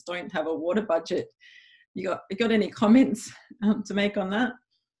respondents don't have a water budget. You got any comments to make on that?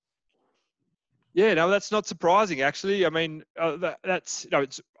 Yeah, no, that's not surprising, actually. I mean, it's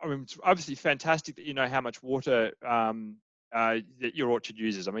obviously fantastic that you know how much water that your orchard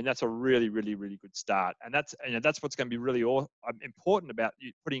uses. I mean, that's a really, really, really good start, and that's what's going to be really important about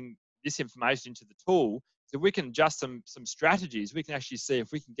you putting this information into the tool. So we can adjust some strategies. We can actually see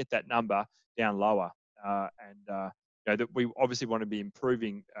if we can get that number down lower, that we obviously want to be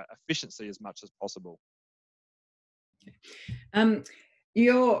improving efficiency as much as possible. Okay.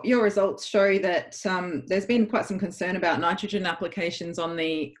 Your results show that there's been quite some concern about nitrogen applications on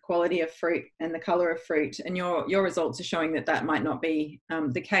the quality of fruit and the colour of fruit, and your results are showing that might not be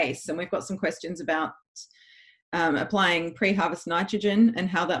the case. And we've got some questions about applying pre-harvest nitrogen and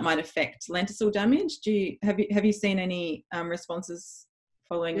how that might affect lenticel damage. Have you seen any responses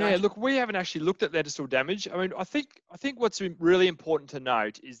following nitrogen? Yeah, look, we haven't actually looked at lenticel damage. I mean, I think what's really important to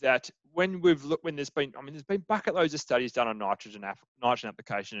note is that when there's been bucket loads of studies done on nitrogen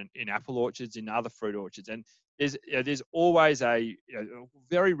application in apple orchards, in other fruit orchards, and there's always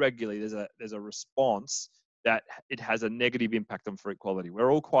very regularly there's a response that it has a negative impact on fruit quality.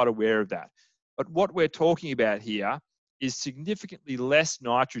 We're all quite aware of that. But what we're talking about here is significantly less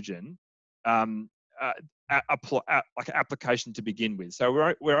nitrogen application to begin with. So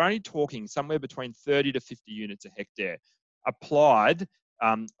we're only talking somewhere between 30 to 50 units a hectare applied,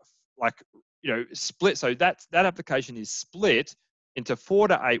 split. So that application is split into 4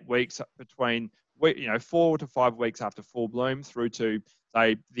 to 8 weeks between 4 to 5 weeks after full bloom through to,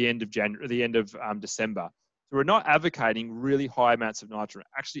 say, the end of January, the end of December. So we're not advocating really high amounts of nitrogen,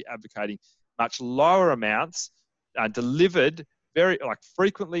 actually advocating much lower amounts delivered very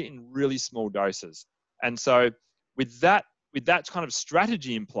frequently in really small doses. And so with that kind of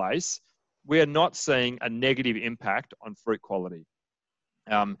strategy in place, we are not seeing a negative impact on fruit quality.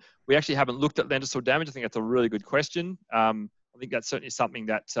 We actually haven't looked at lenticel damage. I think that's a really good question. I think that's certainly something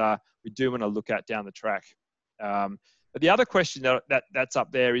that we do want to look at down the track. But the other question that's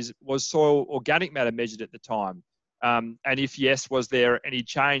up there is, was soil organic matter measured at the time? And if yes, was there any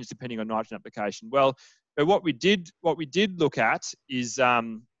change depending on nitrogen application? Well, but what we did look at is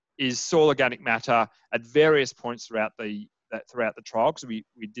soil organic matter at various points throughout the trial, because we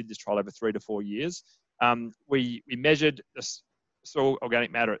did this trial over 3 to 4 years. We measured the soil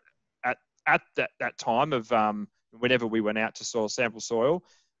organic matter at that time of whenever we went out to sample soil.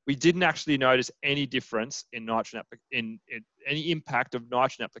 We didn't actually notice any difference in nitrogen in any impact of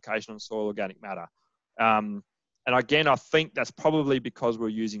nitrogen application on soil organic matter. And again, I think that's probably because we're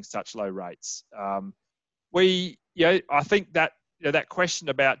using such low rates. I think that that question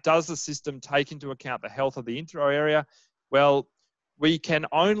about does the system take into account the health of the inter-row area? Well, we can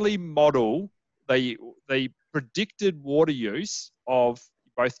only model the predicted water use of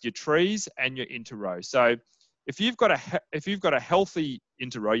both your trees and your inter-row. So if you've got a healthy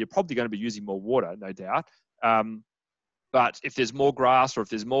inter-row, you're probably going to be using more water, no doubt. But if there's more grass or if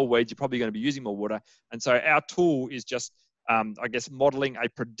there's more weeds, you're probably going to be using more water. And so our tool is just, I guess, modeling a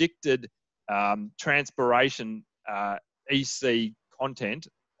predicted transpiration EC content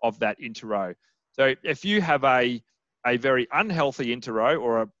of that inter-row. So if you have a very unhealthy inter-row,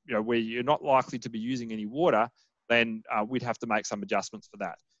 or where you're not likely to be using any water, then we'd have to make some adjustments for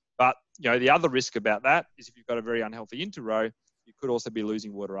that. But the other risk about that is if you've got a very unhealthy inter-row, you could also be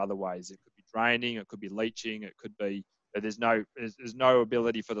losing water other ways. It could be draining, it could be leaching, it could be there's no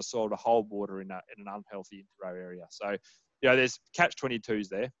ability for the soil to hold water in an unhealthy inter-row area. So there's catch-22s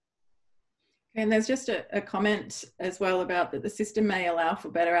there. And there's just a comment as well about that the system may allow for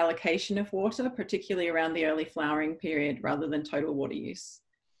better allocation of water, particularly around the early flowering period, rather than total water use.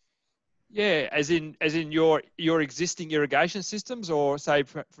 Yeah, as in your existing irrigation systems, or say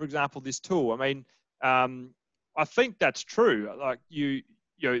for example this tool. I mean, I think that's true. Like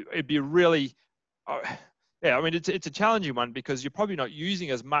it'd be really, yeah. I mean, it's a challenging one because you're probably not using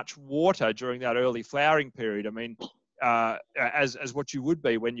as much water during that early flowering period. I mean, as what you would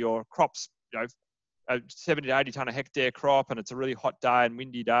be when your crops, a 70 to 80 tonne a hectare crop, and it's a really hot day and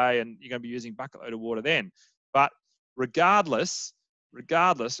windy day, and you're going to be using bucket load of water then. But regardless,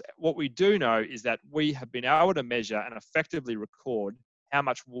 what we do know is that we have been able to measure and effectively record how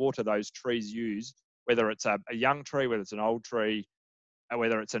much water those trees use, whether it's a young tree, whether it's an old tree,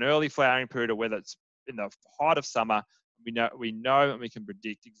 whether it's an early flowering period, or whether it's in the height of summer. We know and we can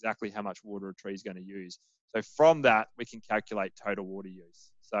predict exactly how much water a tree is going to use. So from that, we can calculate total water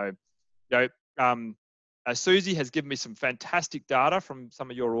use. So, Susie has given me some fantastic data from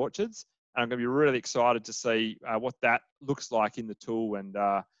some of your orchards, and I'm going to be really excited to see what that looks like in the tool and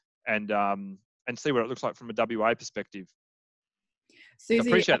see what it looks like from a WA perspective. Susie,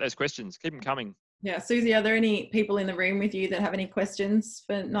 I appreciate those questions. Keep them coming. Yeah, Susie, are there any people in the room with you that have any questions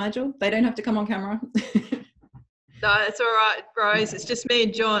for Nigel? They don't have to come on camera. No, it's all right, Rose. It's just me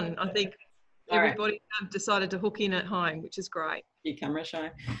and John. I think everybody decided to hook in at home, which is great. Be camera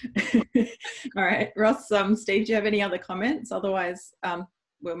shy. All right, Ross, Steve, do you have any other comments? Otherwise,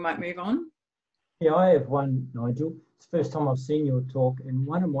 we might move on. Yeah, I have one, Nigel. It's the first time I've seen your talk, and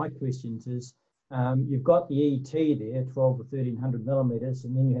one of my questions is, you've got the ET there, 12 or 1300 millimetres,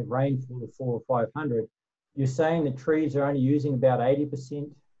 and then you have rainfall of 400 or 500. You're saying the trees are only using about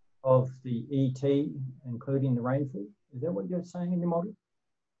 80% of the ET, including the rainfall. Is that what you're saying in your model?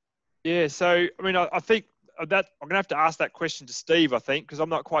 Yeah, so, I mean, I think that I'm going to have to ask that question to Steve, I think, because I'm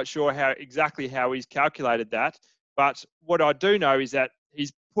not quite sure exactly how he's calculated that. But what I do know is that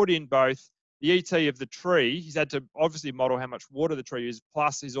he's put in both the ET of the tree. He's had to obviously model how much water the tree uses,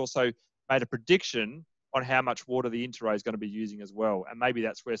 plus he's also made a prediction on how much water the inter-row is going to be using as well. And maybe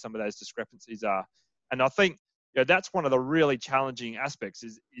that's where some of those discrepancies are. And I think that's one of the really challenging aspects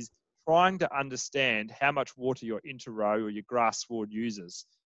is trying to understand how much water your inter-row or your grass sward uses.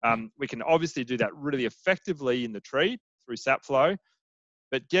 We can obviously do that really effectively in the tree through sap flow,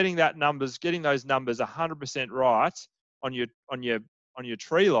 but getting those numbers 100% right on your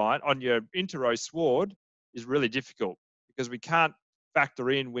tree line, on your inter-row sward, is really difficult because we can't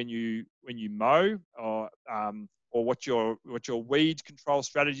factor in when you mow or what your weed control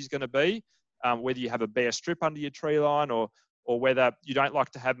strategy is going to be, whether you have a bare strip under your tree line or whether you don't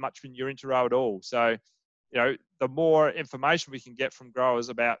like to have much in your inter-row at all. So, the more information we can get from growers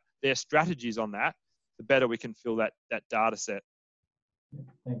about their strategies on that, the better we can fill that data set.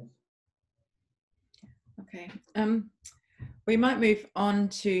 Thanks. Okay. We might move on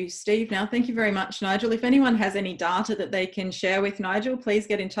to Steve now. Thank you very much, Nigel. If anyone has any data that they can share with Nigel, please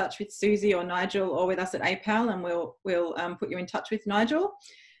get in touch with Susie or Nigel or with us at APAL, and we'll put you in touch with Nigel.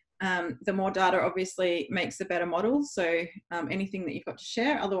 The more data obviously makes the better models. So anything that you've got to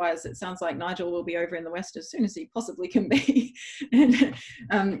share. Otherwise, it sounds like Nigel will be over in the West as soon as he possibly can be and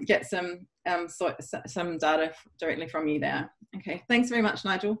get some data directly from you there. Okay, thanks very much,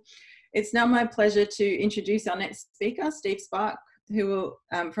 Nigel. It's now my pleasure to introduce our next speaker, Steve Spark, who will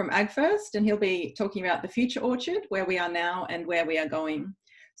from AgFirst, and he'll be talking about the future orchard, where we are now and where we are going.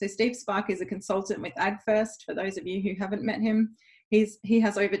 So Steve Spark is a consultant with AgFirst. For those of you who haven't met him, he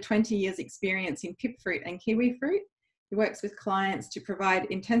has over 20 years experience in pipfruit and kiwi fruit. He works with clients to provide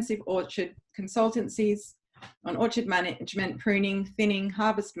intensive orchard consultancies on orchard management, pruning, thinning,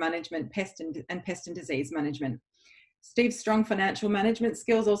 harvest management, pest and disease management. Steve's strong financial management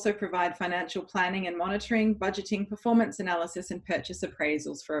skills also provide financial planning and monitoring, budgeting, performance analysis, and purchase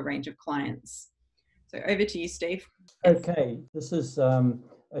appraisals for a range of clients. So over to you, Steve. Okay, this is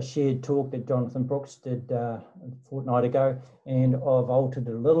a shared talk that Jonathan Brooks did a fortnight ago, and I've altered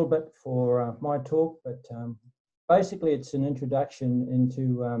it a little bit for my talk, but basically it's an introduction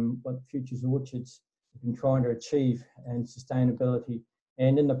into what Futures Orchards have been trying to achieve and sustainability.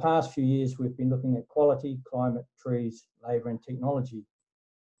 And in the past few years, we've been looking at quality, climate, trees, labour and technology.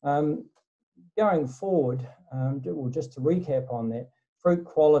 Going forward, well, just to recap on that, fruit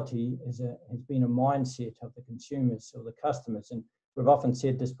quality has been a mindset of the consumers or the customers. And we've often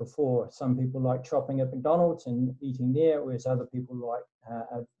said this before, some people like shopping at McDonald's and eating there, whereas other people like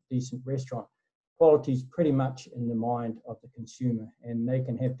a decent restaurant. Quality is pretty much in the mind of the consumer, and they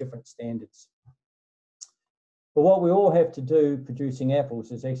can have different standards. But what we all have to do producing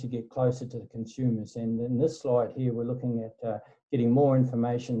apples is actually get closer to the consumers. And in this slide here, we're looking at getting more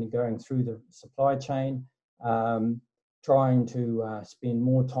information and going through the supply chain, trying to spend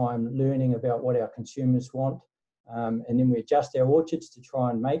more time learning about what our consumers want. And then we adjust our orchards to try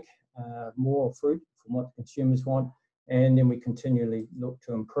and make more fruit from what the consumers want. And then we continually look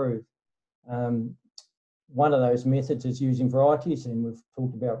to improve. One of those methods is using varieties, and we've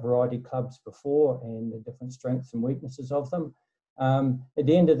talked about variety clubs before and the different strengths and weaknesses of them. At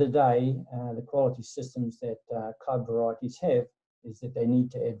the end of the day, the quality systems that club varieties have is that they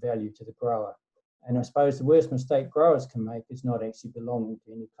need to add value to the grower. And I suppose the worst mistake growers can make is not actually belonging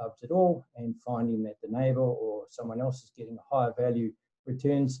to any clubs at all and finding that the neighbour or someone else is getting a higher value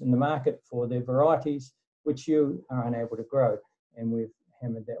returns in the market for their varieties, which you are unable to grow. And we've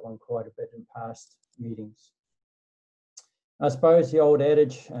hammered that one quite a bit in past meetings. I suppose the old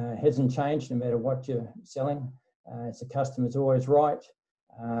adage hasn't changed no matter what you're selling. It's the customer's always right.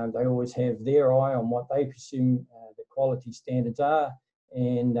 They always have their eye on what they presume the quality standards are,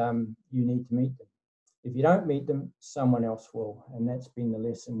 and you need to meet them. If you don't meet them, someone else will, and that's been the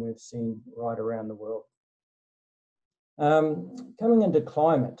lesson we've seen right around the world. Coming into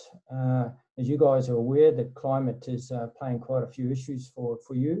climate, as you guys are aware, that climate is playing quite a few issues for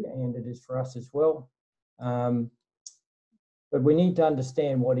you, and it is for us as well. But we need to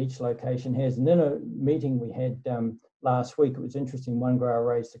understand what each location has. And in a meeting we had last week, it was interesting. One grower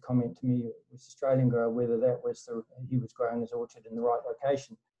raised a comment to me, it was Australian grower, whether that was he was growing his orchard in the right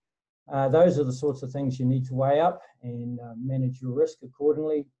location. Those are the sorts of things you need to weigh up and manage your risk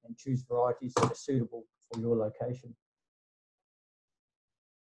accordingly and choose varieties that are suitable for your location.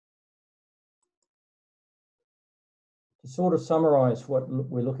 To sort of summarise what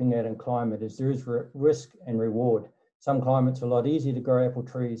we're looking at in climate is there is risk and reward. Some climates are a lot easier to grow apple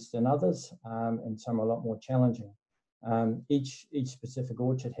trees than others, and some are a lot more challenging. Each specific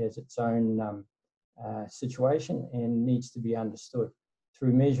orchard has its own situation and needs to be understood.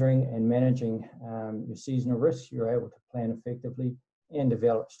 Through measuring and managing your seasonal risks, you're able to plan effectively and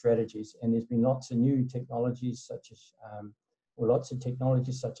develop strategies. And there's been lots of new technologies such as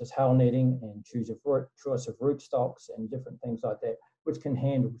hull netting and choice of rootstocks and different things like that, which can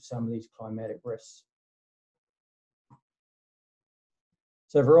handle some of these climatic risks.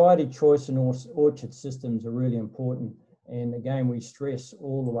 So variety choice and orchard systems are really important. And again, we stress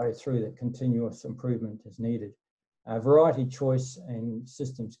all the way through that continuous improvement is needed. Variety choice and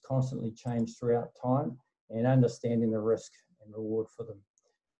systems constantly change throughout time, and understanding the risk and reward for them.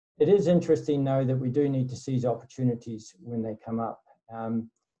 It is interesting, though, that we do need to seize opportunities when they come up. And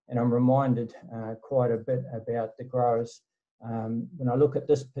I'm reminded quite a bit about the growers. When I look at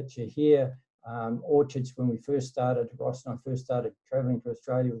this picture here, orchards, when we first started, Ross and I first started travelling to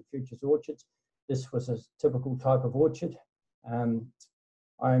Australia with Futures Orchards, this was a typical type of orchard.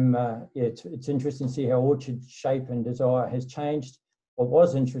 It's interesting to see how orchard shape and desire has changed. What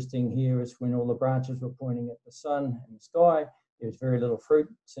was interesting here is when all the branches were pointing at the sun and the sky, there was very little fruit.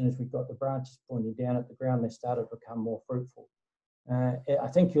 As soon as we got the branches pointing down at the ground, they started to become more fruitful. I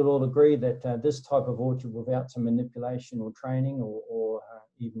think you'll all agree that this type of orchard without some manipulation or training or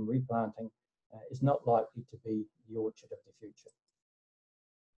even replanting is not likely to be the orchard of the future.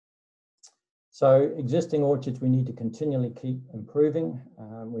 So existing orchards, we need to continually keep improving.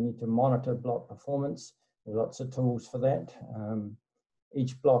 We need to monitor block performance. There are lots of tools for that.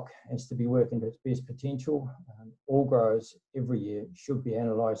 Each block has to be working to its best potential. All growers every year should be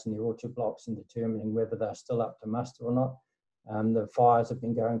analysing their orchard blocks and determining whether they're still up to muster or not. The fires have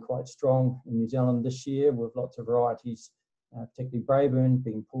been going quite strong in New Zealand this year, with lots of varieties, particularly Braeburn,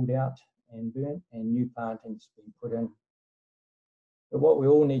 being pulled out and burnt, and new plantings being put in. But what we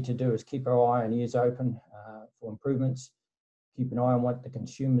all need to do is keep our eye and ears open for improvements, keep an eye on what the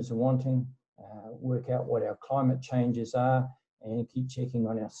consumers are wanting, work out what our climate changes are, and keep checking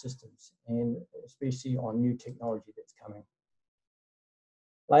on our systems, and especially on new technology that's coming.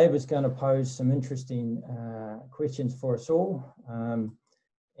 Labour is going to pose some interesting questions for us all.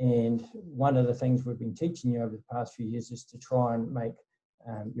 And one of the things we've been teaching you over the past few years is to try and make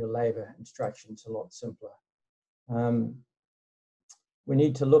your labour instructions a lot simpler. We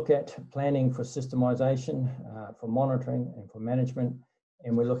need to look at planning for systemisation, for monitoring and for management,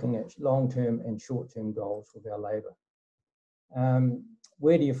 and we're looking at long-term and short-term goals with our labour.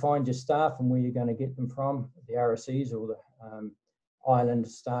 Where do you find your staff and where you're going to get them from? The RSEs or the island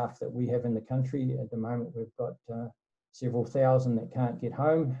staff that we have in the country. At the moment, we've got several thousand that can't get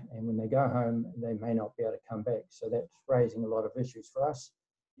home, and when they go home, they may not be able to come back. So that's raising a lot of issues for us.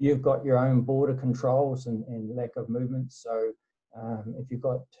 You've got your own border controls and lack of movement. So if you've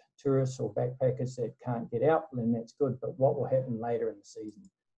got tourists or backpackers that can't get out, then that's good. But what will happen later in the season?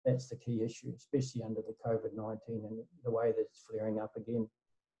 That's the key issue, especially under the COVID-19 and the way that it's flaring up again.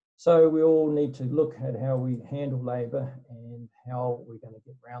 So we all need to look at how we handle labour and how we're going to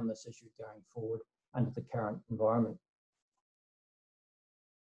get around this issue going forward under the current environment.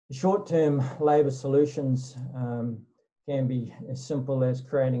 The short-term labour solutions can be as simple as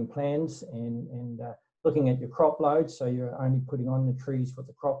creating plans and looking at your crop load. So you're only putting on the trees with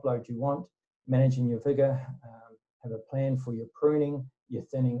the crop load you want, managing your vigour, have a plan for your pruning, your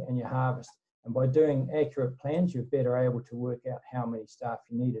thinning and your harvest. And by doing accurate plans, you're better able to work out how many staff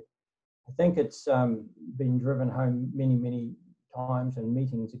you needed. I think it's been driven home many, many times in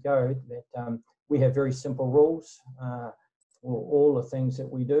meetings ago that we have very simple rules for all the things that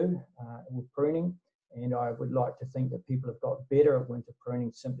we do with pruning. And I would like to think that people have got better at winter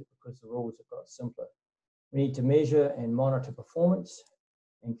pruning simply because the rules have got simpler. We need to measure and monitor performance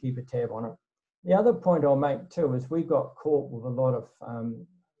and keep a tab on it. The other point I'll make too is we got caught with a lot of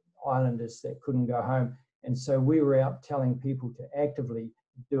islanders that couldn't go home. And so we were out telling people to actively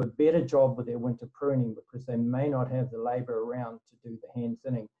do a better job with their winter pruning because they may not have the labour around to do the hand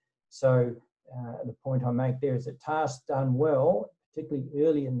thinning. So the point I make there is that tasks done well, particularly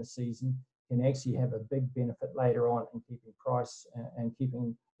early in the season, can actually have a big benefit later on in keeping price and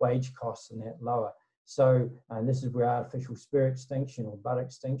keeping wage costs and that lower. So this is where artificial spear extinction or bud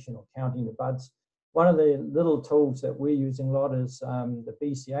extinction or counting the buds. One of the little tools that we're using a lot is the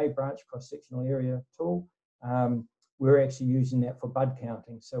BCA branch cross-sectional area tool. We're actually using that for bud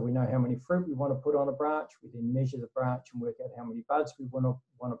counting. So we know how many fruit we want to put on a branch. We then measure the branch and work out how many buds we want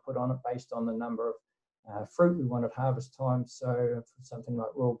to put on it based on the number of fruit we want at harvest time. So for something like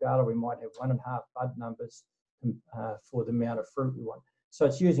Royal Gala, we might have 1.5 bud numbers for the amount of fruit we want. So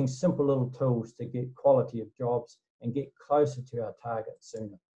it's using simple little tools to get quality of jobs and get closer to our target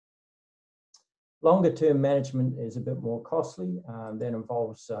sooner. Longer term management is a bit more costly. That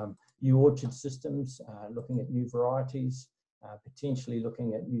involves new orchard systems, looking at new varieties, potentially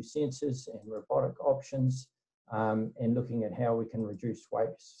looking at new sensors and robotic options, and looking at how we can reduce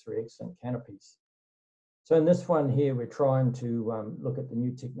waste through excellent canopies. So in this one here, we're trying to look at the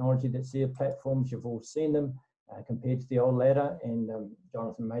new technology that's there, platforms, you've all seen them, compared to the old ladder. And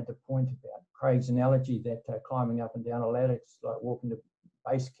Jonathan made the point about Craig's analogy that climbing up and down a ladder, it's like walking to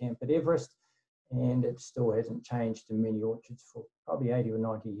base camp at Everest. And it still hasn't changed in many orchards for probably 80 or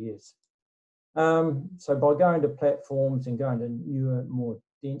 90 years. So by going to platforms and going to newer, more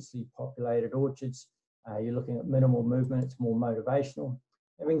densely populated orchards, you're looking at minimal movement, it's more motivational.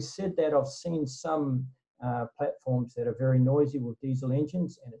 Having said that, I've seen some platforms that are very noisy with diesel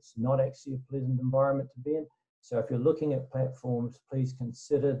engines, and it's not actually a pleasant environment to be in. So if you're looking at platforms, please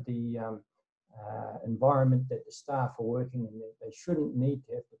consider the environment that the staff are working in. They shouldn't need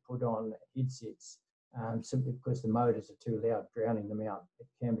to have to put on headsets simply because the motors are too loud, drowning them out. It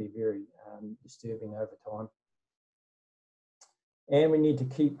can be very disturbing over time. And we need to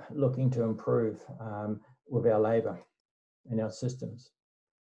keep looking to improve with our labour and our systems.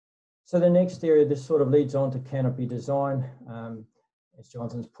 So the next area, this sort of leads on to canopy design. As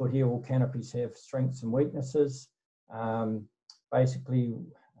Johnson's put here, all canopies have strengths and weaknesses. Basically,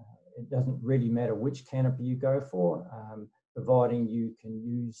 it doesn't really matter which canopy you go for, providing you can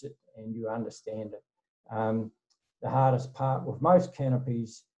use it and you understand it. The hardest part with most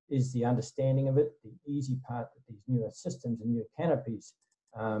canopies is the understanding of it. The easy part that these newer systems and newer canopies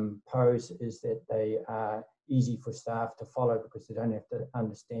pose is that they are easy for staff to follow because they don't have to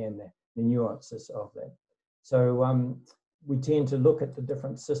understand the nuances of that. So we tend to look at the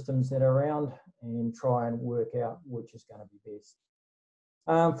different systems that are around and try and work out which is going to be best.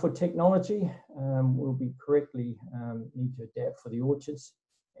 For technology, we'll be correctly need to adapt for the orchards,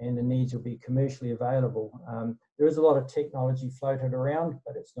 and the needs will be commercially available. There is a lot of technology floated around,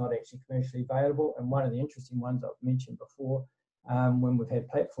 but it's not actually commercially available. And one of the interesting ones I've mentioned before, when we've had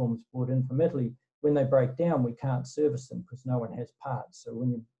platforms brought in from Italy, when they break down, we can't service them because no one has parts. So when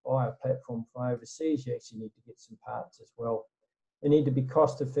you buy a platform from overseas, you actually need to get some parts as well. They need to be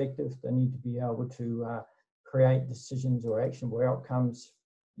cost effective. They need to be able to create decisions or actionable outcomes.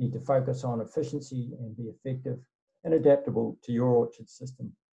 You need to focus on efficiency and be effective and adaptable to your orchard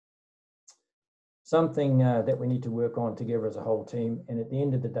system. Something that we need to work on together as a whole team, and at the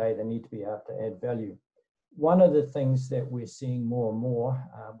end of the day, they need to be able to add value. One of the things that we're seeing more and more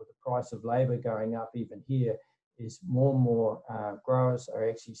with the price of labour going up even here is more and more growers are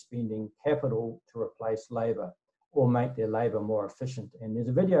actually spending capital to replace labour or make their labour more efficient. And there's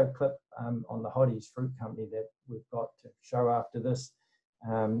a video clip on the Hoddies Fruit Company that we've got to show after this,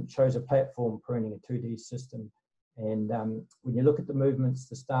 shows a platform pruning a 2D system. And when you look at the movements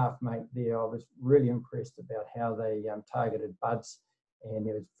the staff make there, I was really impressed about how they targeted buds, and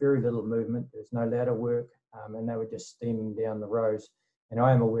there was very little movement. There was no ladder work, and they were just steaming down the rows. And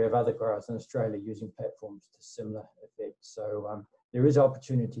I am aware of other growers in Australia using platforms to similar effects. So there is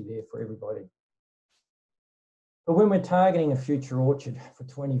opportunity there for everybody. But when we're targeting a future orchard for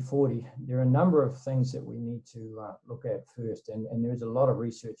 2040, there are a number of things that we need to look at first, and there's a lot of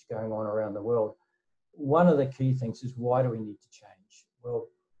research going on around the world. One of the key things is, why do we need to change? Well,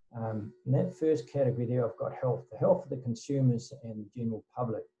 in that first category there, I've got health. The health of the consumers and the general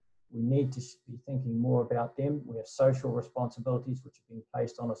public. We need to be thinking more about them. We have social responsibilities which are being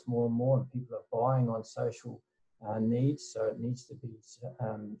placed on us more and more, and people are buying on social needs, so it needs to be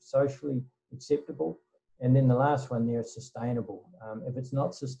socially acceptable. And then the last one there is sustainable. If it's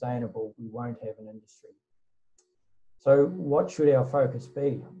not sustainable, we won't have an industry. So what should our focus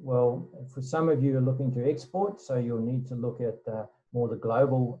be? Well, for some of you are looking to export, so you'll need to look at more the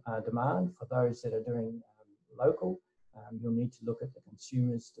global demand. For those that are doing local, you'll need to look at the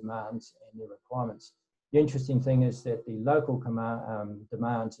consumers' demands and their requirements. The interesting thing is that the local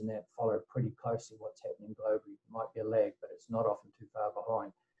demands and that follow pretty closely what's happening globally. It might be a lag, but it's not often too far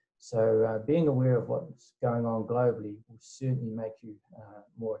behind. So being aware of what's going on globally will certainly make you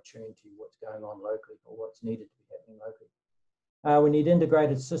more attuned to what's going on locally or what's needed to be happening locally. We need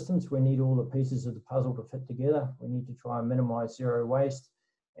integrated systems. We need all the pieces of the puzzle to fit together. We need to try and minimise zero waste,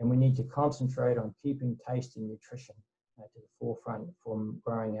 and we need to concentrate on keeping taste and nutrition to the forefront from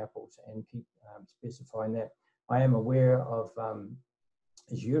growing apples and keep specifying that. I am aware of,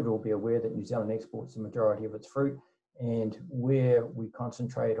 as you'd all be aware, that New Zealand exports the majority of its fruit. And where we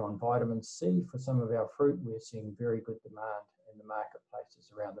concentrate on vitamin C for some of our fruit, we're seeing very good demand in the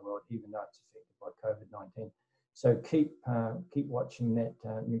marketplaces around the world, even though it's affected by COVID-19. So keep watching that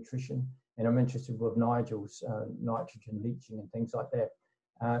nutrition. And I'm interested with Nigel's nitrogen leaching and things like that.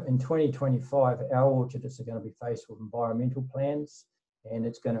 In 2025, our orchardists are going to be faced with environmental plans, and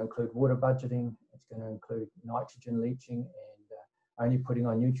it's going to include water budgeting, it's going to include nitrogen leaching, and only putting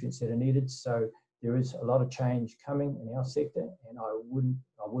on nutrients that are needed. So there is a lot of change coming in our sector, and I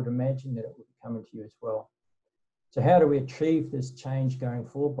would imagine that it would be coming to you as well. So how do we achieve this change going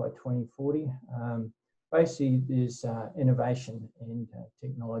forward by 2040? Basically, there's innovation and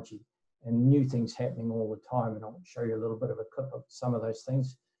technology and new things happening all the time, and I'll show you a little bit of a clip of some of those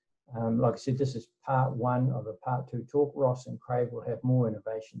things. Like I said, this is part one of a part two talk. Ross and Craig will have more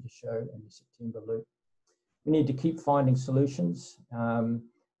innovation to show in the September loop. We need to keep finding solutions.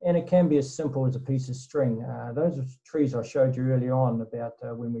 And it can be as simple as a piece of string. Those are trees I showed you earlier on about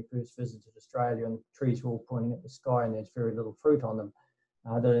when we first visited Australia, and the trees were all pointing at the sky and there's very little fruit on them.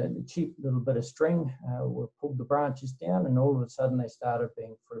 The cheap little bit of string will pull the branches down, and all of a sudden they started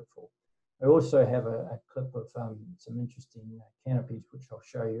being fruitful. I also have a clip of some interesting canopies, which I'll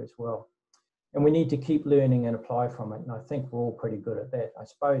show you as well. And we need to keep learning and apply from it, and I think we're all pretty good at that. I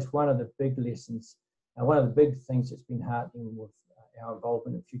suppose one of the big lessons, one of the big things that's been heartening with our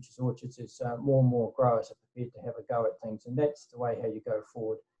involvement in Futures Orchards is more and more growers are prepared to have a go at things, and that's the way how you go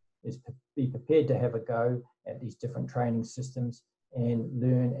forward. is be prepared to have a go at these different training systems and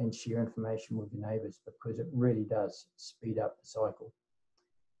learn and share information with your neighbours, because it really does speed up the cycle.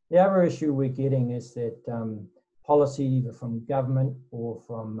 The other issue we're getting is that policy, either from government or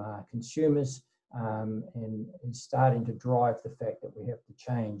from consumers, and is starting to drive the fact that we have to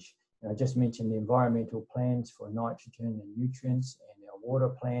change. And I just mentioned the environmental plans for nitrogen and nutrients, and our water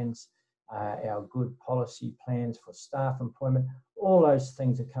plans, our good policy plans for staff employment. All those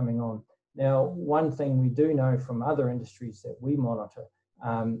things are coming on. Now, one thing we do know from other industries that we monitor,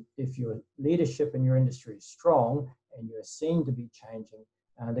 if your leadership in your industry is strong and you're seen to be changing,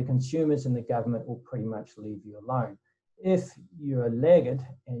 the consumers and the government will pretty much leave you alone. If you're a laggard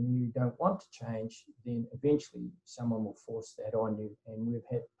and you don't want to change, then eventually someone will force that on you. And we've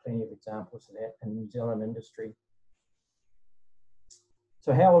had plenty of examples of that in the New Zealand industry.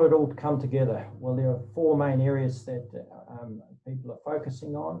 So how will it all come together? Well, there are four main areas that people are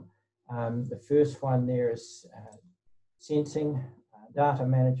focusing on. The first one there is sensing, data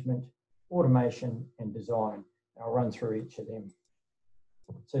management, automation, and design. I'll run through each of them.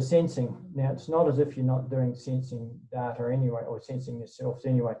 So sensing, now it's not as if you're not doing sensing data anyway, or sensing yourselves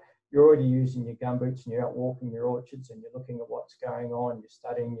anyway. You're already using your gumboots and you're out walking your orchards and you're looking at what's going on, you're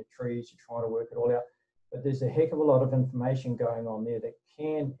studying your trees, you're trying to work it all out. But there's a heck of a lot of information going on there that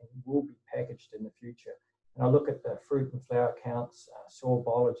can and will be packaged in the future. And I look at the fruit and flower counts, soil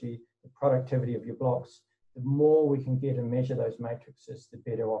biology, the productivity of your blocks. The more we can get and measure those matrices, the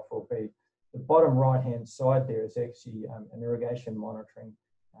better off we'll be. The bottom right-hand side there is actually an irrigation monitoring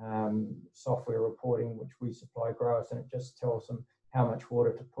software reporting, which we supply growers, and it just tells them how much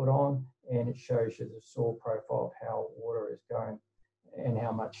water to put on, and it shows you the soil profile of how water is going and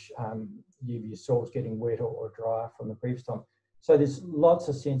how much your soil's getting wetter or drier from the previous time. So there's lots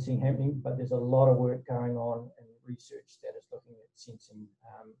of sensing happening, but there's a lot of work going on in research that is looking at sensing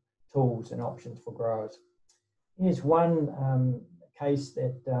tools and options for growers. Here's one case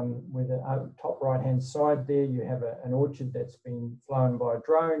that with the top right hand side there, you have an orchard that's been flown by a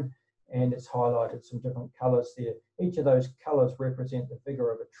drone, and it's highlighted some different colours there. Each of those colours represent the figure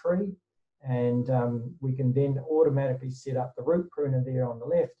of a tree, and we can then automatically set up the root pruner there on the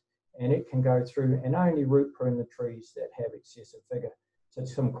left, and it can go through and only root prune the trees that have excessive vigor. So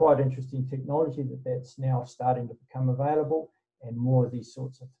it's some quite interesting technology that's now starting to become available, and more of these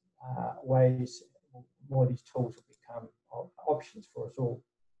sorts of ways, more of these tools will become options for us all.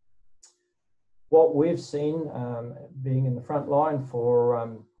 What we've seen being in the front line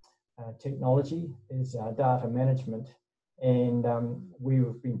for technology is data management, and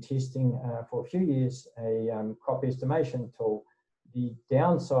we've been testing for a few years a crop estimation tool. The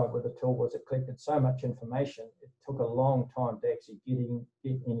downside with the tool was it collected so much information, it took a long time to actually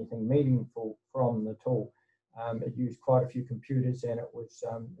get anything meaningful from the tool. It used quite a few computers, and it was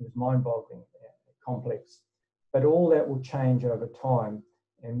mind-boggling, complex. But all that will change over time,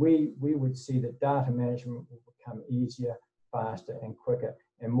 and we would see that data management will become easier, faster and quicker,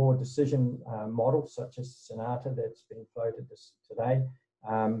 and more decision models such as Sonata that's been floated today.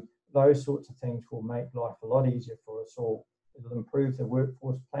 Those sorts of things will make life a lot easier for us all. It'll improve the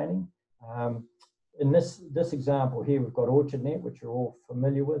workforce planning. In this example here, we've got OrchardNet, which you're all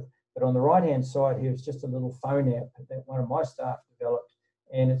familiar with, but on the right-hand side here is just a little phone app that one of my staff developed,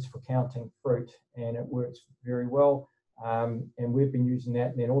 and it's for counting fruit, and it works very well. And we've been using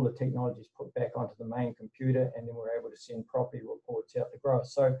that, and then all the technology is put back onto the main computer, and then we're able to send property reports out to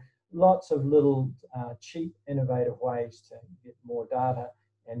growers. So lots of little cheap, innovative ways to get more data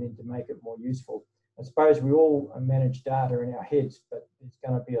and then to make it more useful. I suppose we all manage data in our heads, but there's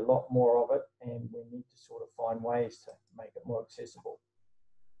going to be a lot more of it, and we need to sort of find ways to make it more accessible.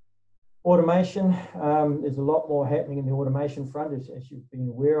 Automation, there's a lot more happening in the automation front, as you've been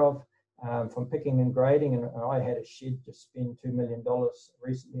aware of, from picking and grading. And I had a shed just spend $2 million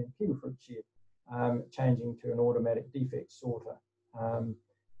recently in kiwifruit shed, changing to an automatic defect sorter.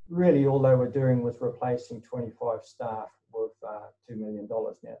 Really, all they were doing was replacing 25 staff with $2 million. Now,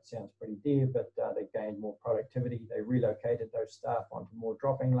 it sounds pretty dear, but they gained more productivity. They relocated those staff onto more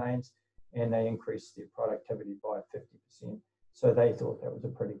dropping lanes, and they increased their productivity by 50%. So they thought that was a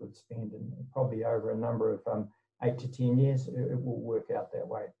pretty good spend, and probably over a number of 8 to 10 years, it will work out that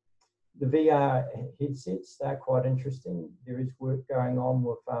way. The VR headsets, they're quite interesting. There is work going on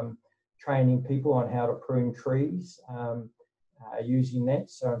with training people on how to prune trees using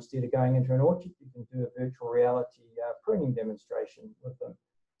that. So instead of going into an orchard, you can do a virtual reality pruning demonstration with them.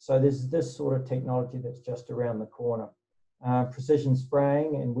 So there's this sort of technology that's just around the corner. Precision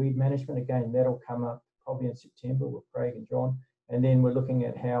spraying and weed management, again, that'll come up probably in September with Craig and John. And then we're looking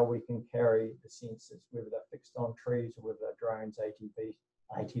at how we can carry the sensors, whether they're fixed on trees or whether they're drones,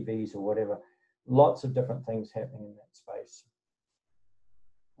 ATVs or whatever. Lots of different things happening in that space.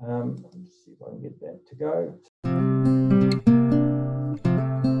 Let's see if I can get that to go.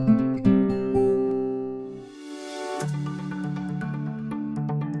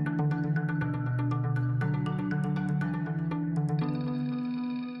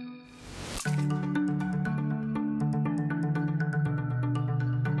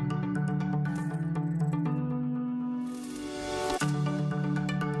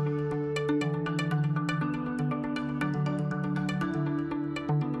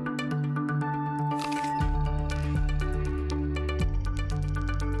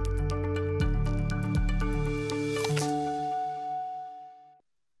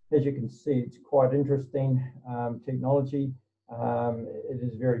 As you can see, it's quite interesting technology. It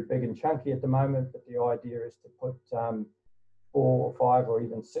is very big and chunky at the moment, but the idea is to put 4 or 5 or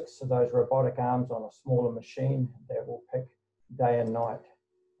even 6 of those robotic arms on a smaller machine that will pick day and night.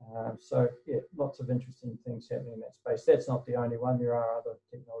 So yeah, lots of interesting things happening in that space. That's not the only one. There are other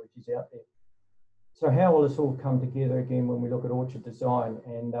technologies out there. So how will this all come together again when we look at orchard design?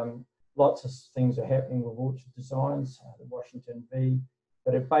 And lots of things are happening with orchard designs, the Washington V,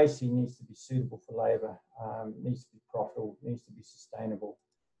 but it basically needs to be suitable for labour, needs to be profitable, needs to be sustainable.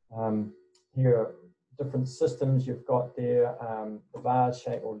 Here are different systems you've got there, the vase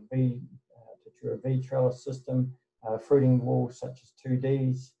shape or V, Tatura V trellis system, fruiting walls such as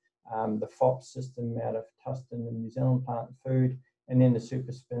 2Ds, the FOP system out of Tustin and New Zealand Plant and Food, and then the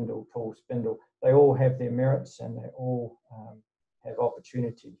super spindle, tall spindle. They all have their merits and they all have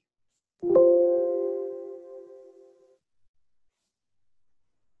opportunity.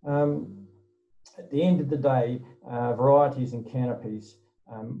 At the end of the day, varieties and canopies,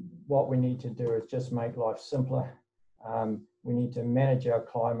 what we need to do is just make life simpler. We need to manage our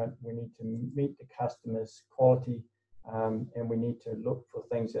climate, we need to meet the customers' quality, and we need to look for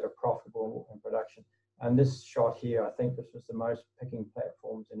things that are profitable in production. And this shot here, I think this was the most picking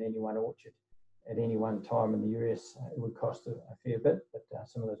platforms in any one orchard at any one time in the US. It would cost a fair bit, but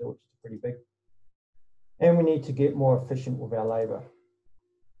some of those orchards are pretty big. And we need to get more efficient with our labour.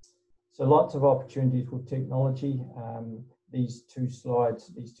 So lots of opportunities with technology. These 2 slides,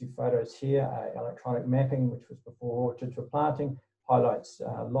 these 2 photos here, electronic mapping, which was before orchards were planting, highlights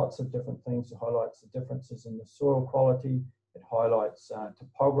lots of different things. It highlights the differences in the soil quality. It highlights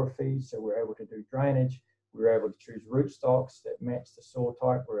topography, so we're able to do drainage. We're able to choose rootstocks that match the soil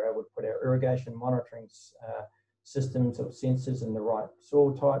type. We're able to put our irrigation monitoring systems or sensors in the right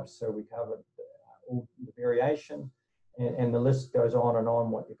soil types, so we cover all the variation. And the list goes on and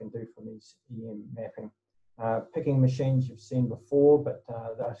on what you can do from these EM mapping. Picking machines you've seen before, but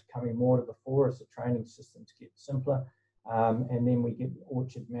they're coming more to the fore as the training systems get simpler. And then we get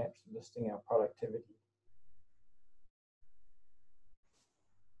orchard maps listing our productivity.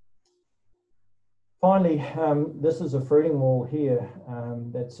 Finally, this is a fruiting wall here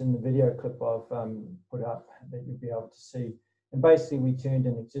that's in the video clip I've put up that you'll be able to see. And basically we turned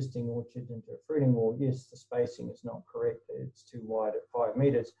an existing orchard into a fruiting wall. Yes, the spacing is not correct. It's too wide at 5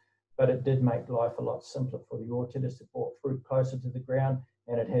 meters, but it did make life a lot simpler for the orchardist. It brought fruit closer to the ground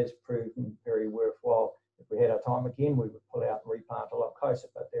and it has proven very worthwhile. If we had our time again, we would pull out and replant a lot closer,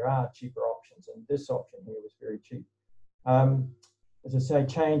 but there are cheaper options and this option here was very cheap. As I say,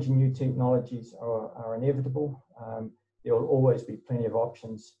 change and new technologies are inevitable. There will always be plenty of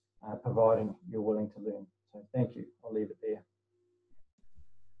options providing you're willing to learn. So thank you, I'll leave it there.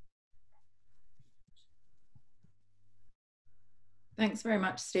 Thanks very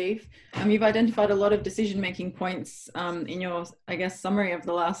much, Steve. You've identified a lot of decision-making points in your, I guess, summary of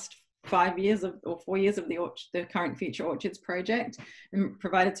the last 5 years or 4 years of the current Future Orchards project, and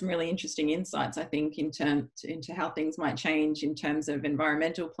provided some really interesting insights, I think, into how things might change in terms of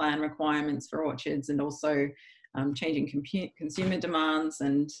environmental plan requirements for orchards, and also changing consumer demands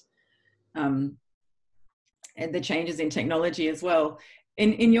and the changes in technology as well.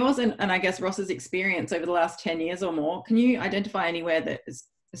 In yours and I guess Ross's experience over the last 10 years or more, can you identify anywhere that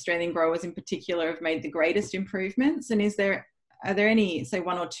Australian growers in particular have made the greatest improvements? And are there any, say,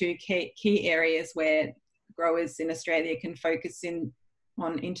 1 or 2 key areas where growers in Australia can focus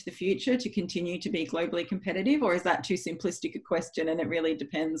on into the future to continue to be globally competitive? Or is that too simplistic a question and it really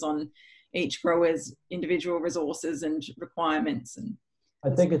depends on each grower's individual resources and requirements? And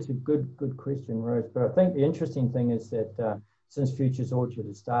I think it's a good question, Rose, but I think the interesting thing is that since Futures Orchard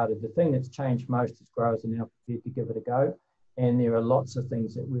has started, the thing that's changed most is growers are now prepared to give it a go. And there are lots of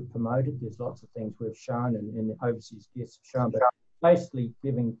things that we've promoted. There's lots of things we've shown and the overseas guests have shown, but basically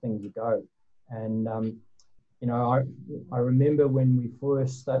giving things a go. And You know, I remember when we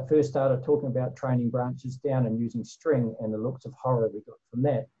first started talking about training branches down and using string, and the looks of horror we got from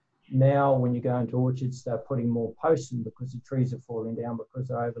that. Now, when you go into orchards, they're putting more posts in because the trees are falling down because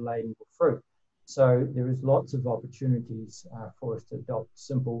they're overladen with fruit. So there is lots of opportunities for us to adopt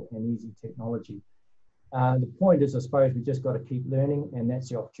simple and easy technology. The point is, I suppose, we just got to keep learning, and that's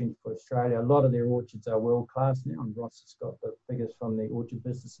the opportunity for Australia. A lot of their orchards are world-class now, and Ross has got the figures from the Orchard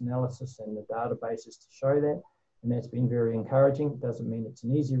Business Analysis and the databases to show that, and that's been very encouraging. Doesn't mean it's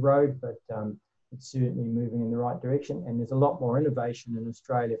an easy road, but it's certainly moving in the right direction, and there's a lot more innovation in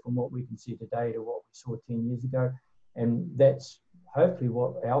Australia from what we can see today to what we saw 10 years ago, and that's hopefully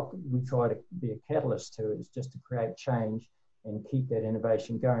what we try to be a catalyst to, is just to create change and keep that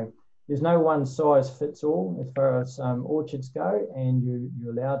innovation going. There's no one size fits all as far as orchards go, and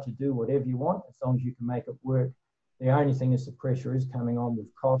you're allowed to do whatever you want as long as you can make it work. The only thing is the pressure is coming on with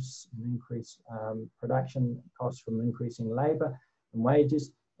costs and increased production costs from increasing labour and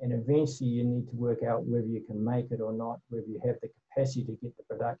wages, and eventually you need to work out whether you can make it or not, whether you have the capacity to get the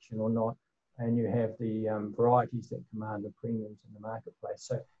production or not, and you have the varieties that command the premiums in the marketplace.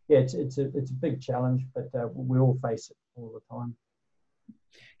 So yeah, it's a big challenge, but we all face it all the time.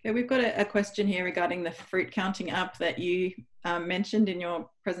 Okay, we've got a question here regarding the fruit counting app that you mentioned in your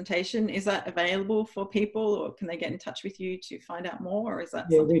presentation. Is that available for people, or can they get in touch with you to find out more, or is that?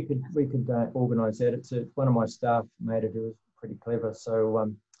 Yeah, we could organise that. It's one of my staff made it, who was pretty clever.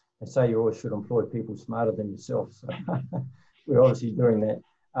 So they say you always should employ people smarter than yourself. So we're obviously doing that.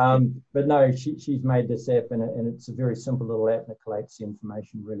 But no, she's made this app, and it's a very simple little app that collates the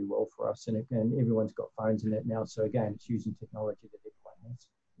information really well for us. And everyone's got phones in that now. So again, it's using technology that everyone has.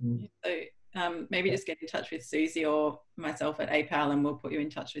 So maybe just get in touch with Susie or myself at APAL, and we'll put you in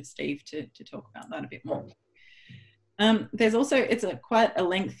touch with Steve to talk about that a bit more. There's also, it's quite a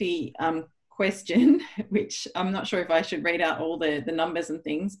lengthy question, which I'm not sure if I should read out all the numbers and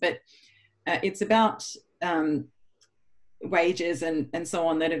things, but it's about wages and so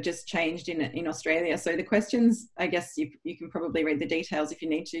on that have just changed in Australia. So the questions, I guess you can probably read the details if you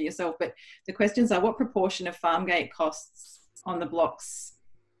need to yourself, but the questions are: what proportion of farm gate costs on the blocks,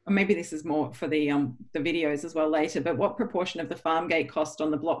 or maybe this is more for the videos as well later, but what proportion of the farm gate cost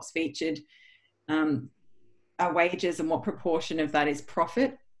on the blocks featured are wages, and what proportion of that is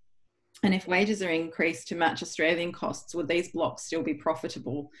profit? And if wages are increased to match Australian costs, would these blocks still be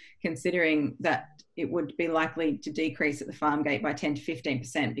profitable, considering that it would be likely to decrease at the farm gate by 10 to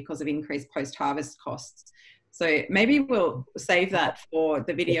 15% because of increased post-harvest costs? So maybe we'll save that for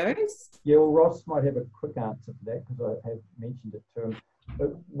the videos. Yeah, well, Ross might have a quick answer for that, because I have mentioned it to him.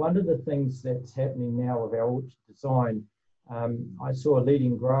 But one of the things that's happening now with our orchard design, I saw a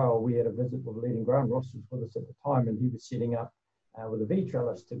leading grower. We had a visit with a leading grower, and Ross was with us at the time, and he was setting up with a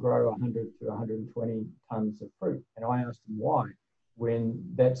V-trellis to grow 100 to 120 tonnes of fruit. And I asked him why, when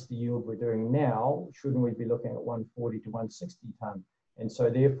that's the yield we're doing now, shouldn't we be looking at 140 to 160 tonne? And so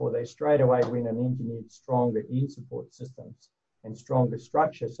therefore they straight away went and engineered stronger end support systems and stronger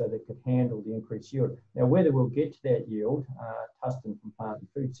structure so they could handle the increased yield. Now, whether we'll get to that yield, Tustin from Plant and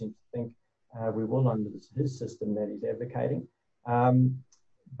Food seems to think we will under his system that he's advocating.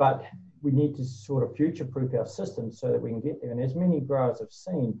 But we need to sort of future-proof our system so that we can get there. And as many growers have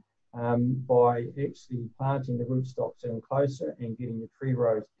seen, by actually planting the rootstocks in closer and getting the tree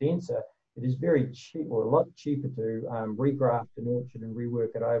rows denser, it is very cheap, or a lot cheaper, to regraft an orchard and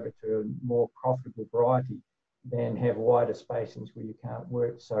rework it over to a more profitable variety than have wider spacings where you can't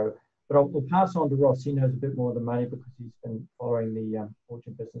work. So, but I'll pass on to Ross. He knows a bit more of the money because he's been following the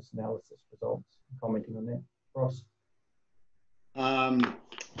Orchard Business Analysis results and commenting on that. Ross.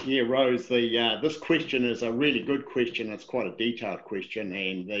 Yeah, Rose, this question is a really good question. It's quite a detailed question,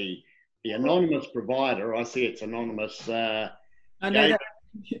 and the anonymous provider, I see it's anonymous. I know that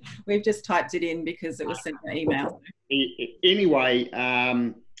we've just typed it in because it was sent by email. Anyway,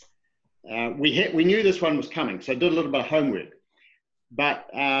 we knew this one was coming, so I did a little bit of homework. But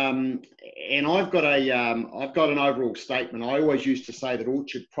and I've got an overall statement. I always used to say that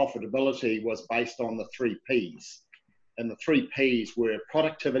orchard profitability was based on the 3 Ps. And the 3 Ps were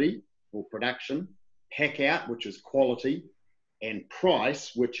productivity, or production, pack out, which is quality, and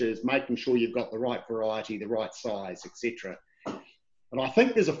price, which is making sure you've got the right variety, the right size, etc. But I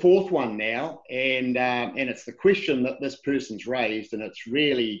think there's a 4th one now, and it's the question that this person's raised, and it's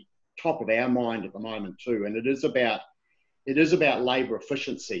really top of our mind at the moment too. And it is about labour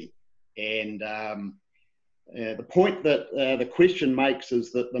efficiency. And the point that the question makes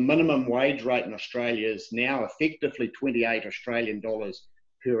is that the minimum wage rate in Australia is now effectively 28 Australian dollars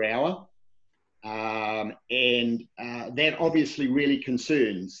per hour. And that obviously really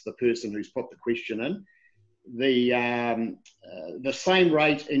concerns the person who's put the question in. the same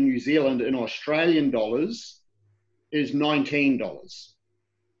rate in New Zealand in Australian dollars is $19.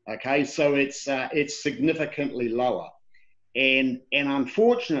 Okay, so it's significantly lower. And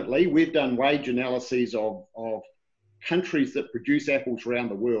unfortunately, we've done wage analyses of countries that produce apples around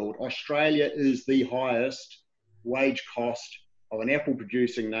the world. Australia is the highest wage cost of an apple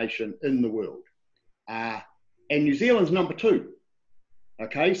producing nation in the world. And New Zealand's number 2.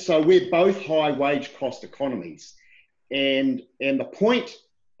 Okay, so we're both high wage cost economies. And the point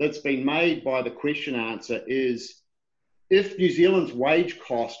that's been made by the question answer is, if New Zealand's wage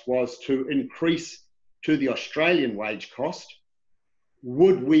cost was to increase to the Australian wage cost,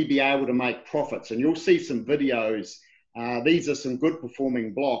 would we be able to make profits? And you'll see some videos. These are some good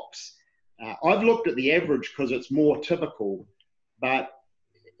performing blocks. I've looked at the average because it's more typical, but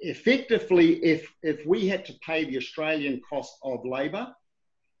effectively, if we had to pay the Australian cost of labour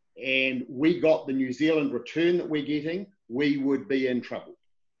and we got the New Zealand return that we're getting, we would be in trouble.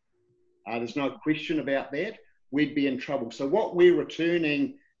 There's no question about that. We'd be in trouble. So what we're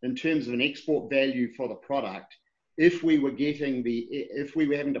returning in terms of an export value for the product, if we were having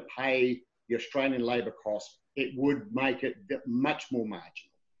to pay the Australian labour cost, it would make it much more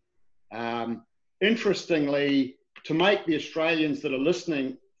marginal. Interestingly, to make the Australians that are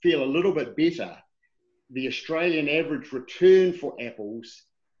listening feel a little bit better, the Australian average return for apples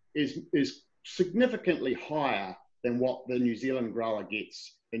is significantly higher than what the New Zealand grower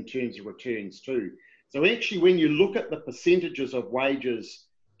gets in terms of returns too. So actually, when you look at the percentages of wages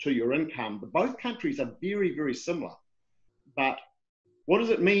to your income, both countries are very, very similar. But what does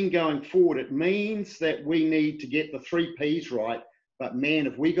it mean going forward? It means that we need to get the 3 Ps right. But man,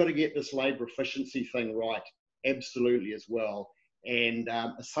 if we got to get this labour efficiency thing right, absolutely as well. And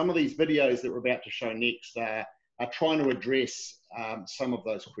some of these videos that we're about to show next are trying to address some of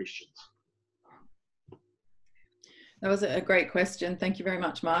those questions. That was a great question. Thank you very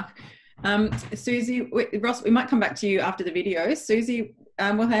much, Mark. Susie, Ross, we might come back to you after the video. Susie,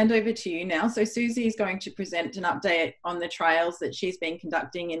 we'll hand over to you now. So Susie is going to present an update on the trials that she's been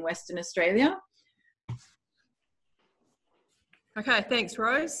conducting in Western Australia. Okay, thanks,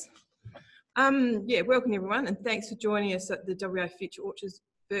 Rose. Yeah, welcome everyone, and thanks for joining us at the WA Future Orchards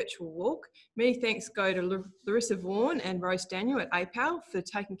virtual walk. Many thanks go to Larissa Vaughan and Rose Daniel at APAL for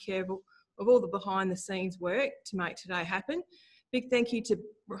taking care of all the behind the scenes work to make today happen. Big thank you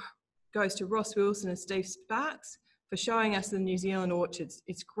goes to Ross Wilson and Steve Sparks for showing us the New Zealand orchards.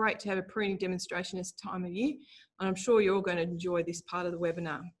 It's great to have a pruning demonstration this time of year, and I'm sure you're all going to enjoy this part of the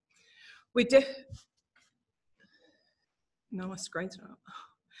webinar. No, my screen's not up.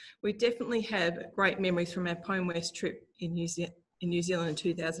 We definitely have great memories from our Pome West trip in New Zealand in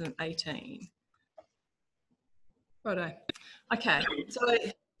 2018. Righto. Okay, so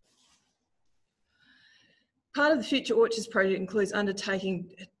part of the Future Orchards project includes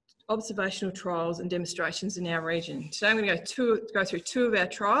undertaking observational trials and demonstrations in our region. Today I'm going to go through 2 of our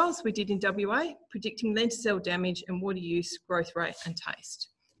trials we did in WA, predicting lenticel damage and water use, growth rate and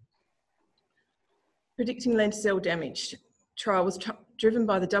taste. Predicting lenticel damage trial was driven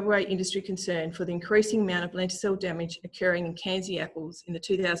by the WA industry concern for the increasing amount of lenticel damage occurring in Kanzi apples in the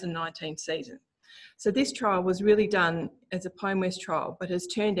 2019 season. So this trial was really done as a Pome West trial, but has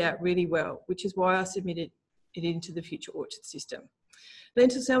turned out really well, which is why I submitted it into the Future Orchard system.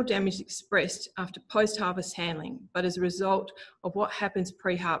 Lenticel damage is expressed after post-harvest handling, but as a result of what happens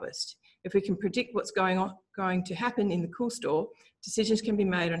pre-harvest. If we can predict what's going to happen in the cool store, decisions can be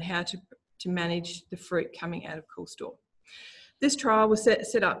made on how to manage the fruit coming out of cool store. This trial was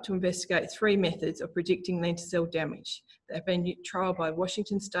set up to investigate 3 methods of predicting lenticel damage that have been trialled by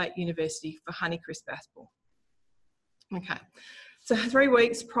Washington State University for Honeycrisp apple. Okay, so 3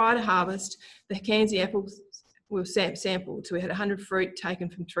 weeks prior to harvest, the Kanzi apples were sampled. So we had 100 fruit taken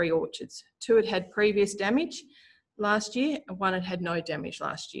from 3 orchards. 2 had had previous damage last year and 1 had had no damage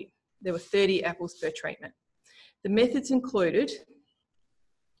last year. There were 30 apples per treatment. The methods included,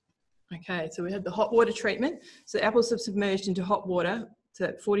 okay, so we had the hot water treatment. So apples are submerged into hot water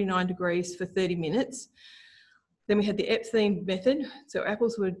to 49 degrees for 30 minutes. Then we had the Epstein method. So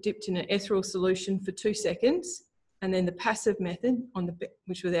apples were dipped in an ethereal solution for 2 seconds. And then the passive method,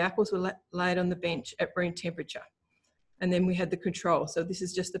 which were the apples were laid on the bench at room temperature. And then we had the control. So this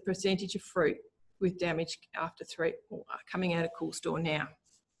is just the percentage of fruit with damage after 3 or coming out of cool store now.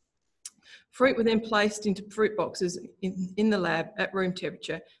 Fruit were then placed into fruit boxes in the lab at room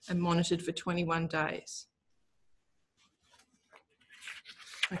temperature and monitored for 21 days.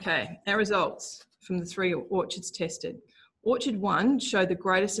 Okay, our results from the 3 orchards tested. Orchard 1 showed the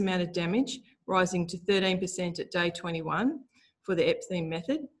greatest amount of damage, rising to 13% at day 21 for the Epstein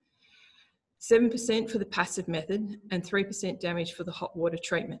method. 7% for the passive method, and 3% damage for the hot water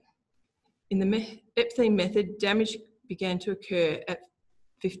treatment. In the Epthene method, damage began to occur at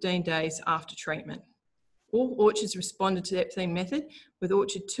 15 days after treatment. All orchards responded to the Epthene method, with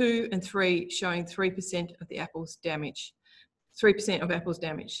orchard 2 and 3 showing 3% of the apples damage. 3% of apples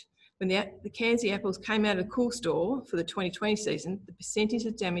damage. When the Cairnsey apples came out of the cool store for the 2020 season, the percentage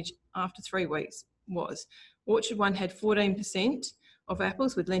of damage after 3 weeks was: orchard 1 had 14% of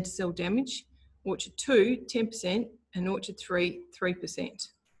apples with lenticel damage, orchard 2, 10%, and orchard 3, 3%.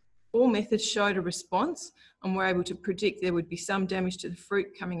 All methods showed a response and were able to predict there would be some damage to the fruit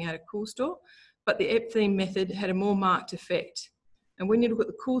coming out of cool store, but the Epthene method had a more marked effect. And when you look at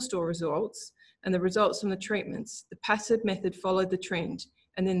the cool store results and the results from the treatments, the passive method followed the trend,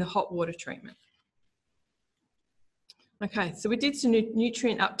 and then the hot water treatment. Okay, so we did some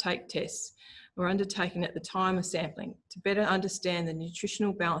nutrient uptake tests were undertaken at the time of sampling to better understand the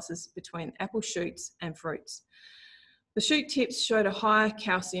nutritional balances between apple shoots and fruits. The shoot tips showed a higher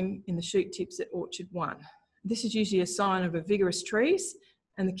calcium in the shoot tips at orchard 1. This is usually a sign of a vigorous trees,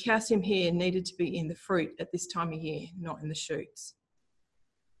 and the calcium here needed to be in the fruit at this time of year, not in the shoots.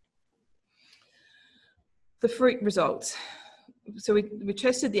 The fruit results. So we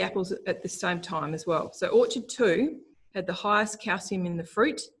tested the apples at the same time as well. So orchard 2 had the highest calcium in the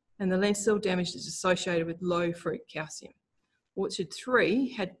fruit, and the lenticel damage is associated with low fruit calcium. Orchard 3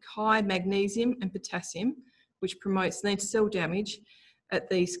 had high magnesium and potassium, which promotes lenticel damage at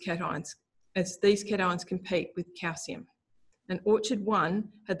these cations, as these cations compete with calcium. And orchard 1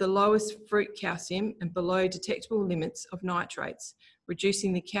 had the lowest fruit calcium and below detectable limits of nitrates,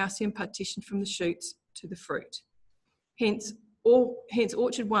 reducing the calcium partition from the shoots to the fruit. Hence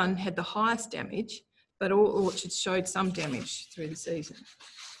orchard 1 had the highest damage, but all orchards showed some damage through the season.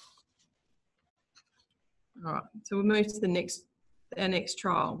 All right, so we'll move to our next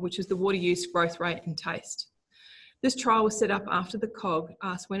trial, which is the water use, growth rate and taste. This trial was set up after the COG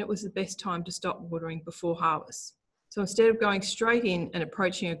asked when it was the best time to stop watering before harvest. So instead of going straight in and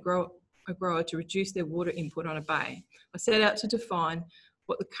approaching a grower to reduce their water input on a bay, I set out to define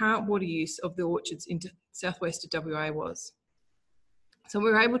what the current water use of the orchards in southwest of WA was. So we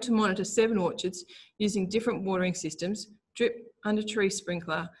were able to monitor 7 orchards using different watering systems: drip, under tree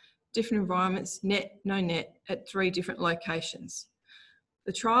sprinkler, different environments, net, no net, at 3 different locations.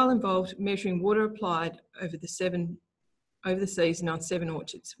 The trial involved measuring water applied over the season on 7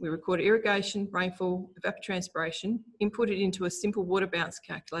 orchards. We recorded irrigation, rainfall, evapotranspiration, inputted into a simple water balance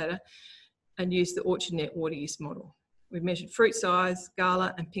calculator, and used the orchard net water use model. We measured fruit size,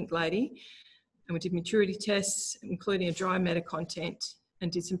 Gala and Pink Lady, and we did maturity tests, including a dry matter content,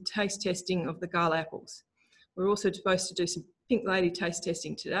 and did some taste testing of the Gala apples. We're also supposed to do some Pink Lady taste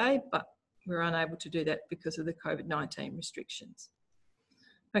testing today, but we were unable to do that because of the COVID-19 restrictions.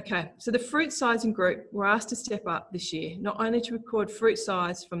 Okay, so the fruit sizing group were asked to step up this year, not only to record fruit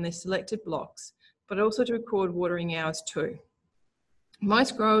size from their selected blocks, but also to record watering hours too.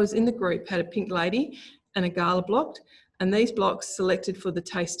 Most growers in the group had a Pink Lady and a Gala block, and these blocks selected for the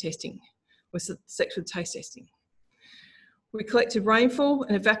taste testing, were selected for the taste testing. We collected rainfall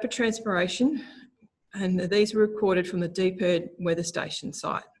and evapotranspiration, and these were recorded from the Deeperd weather station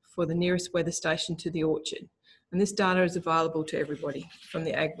site for the nearest weather station to the orchard. And this data is available to everybody from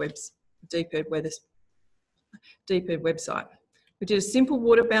the Deeperd website. We did a simple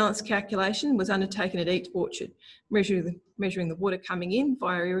water balance calculation, was undertaken at each orchard, measuring the water coming in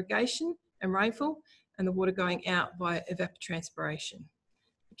via irrigation and rainfall, and the water going out via evapotranspiration.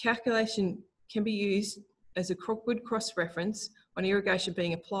 The calculation can be used as a good cross-reference on irrigation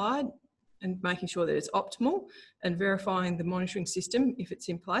being applied and making sure that it's optimal, and verifying the monitoring system if it's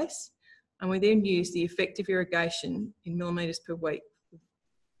in place. And we then use the effective irrigation in millimetres per week.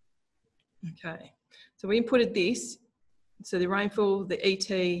 Okay, so we inputted this. So the rainfall, the ET,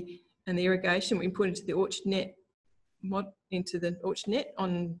 and the irrigation we input into the orchard net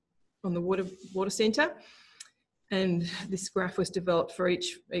on the water centre. And this graph was developed for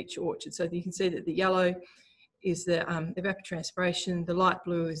each orchard. So you can see that the yellow is the evapotranspiration, the light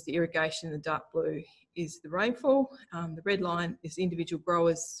blue is the irrigation, the dark blue is the rainfall. The red line is the individual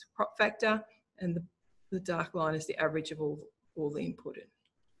growers' crop factor, and the dark line is the average of all the inputted.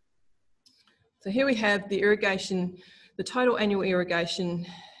 So here we have the irrigation, the total annual irrigation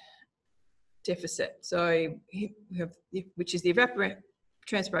deficit. So we have, which is the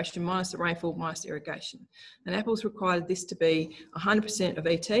evapotranspiration minus the rainfall minus the irrigation. And apples required this to be 100% of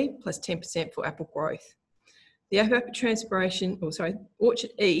ET plus 10% for apple growth. The evapotranspiration,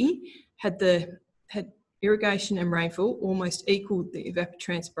 orchard E had irrigation and rainfall almost equaled the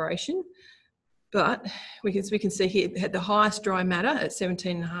evapotranspiration, but as we can see here, it had the highest dry matter at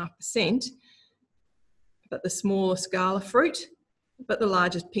 17.5%, but the smaller Scala fruit, but the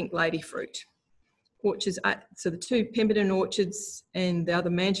largest Pink Lady fruit. Orchards, so the two Pemberton orchards and the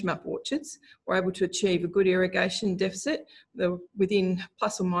other Manjimup orchards were able to achieve a good irrigation deficit. They were within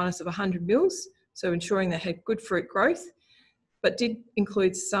plus or minus of 100 mils, so ensuring they had good fruit growth, but did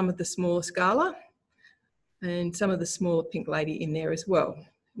include some of the smaller Scala and some of the smaller Pink Lady in there as well.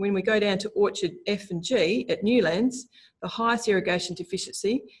 When we go down to orchard F and G at Newlands, the highest irrigation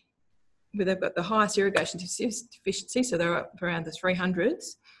deficiency, where they've got the highest irrigation deficiency, so they're up around the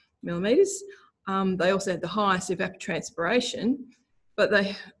 300s millimetres. They also had the highest evapotranspiration, but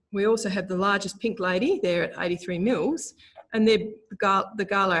we also have the largest Pink Lady there at 83 mils, and the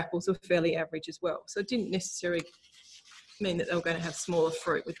Gala apples were fairly average as well. So it didn't necessarily mean that they were going to have smaller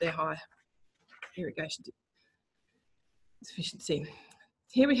fruit with their high irrigation deficiency.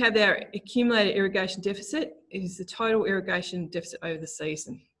 Here we have our accumulated irrigation deficit. It is the total irrigation deficit over the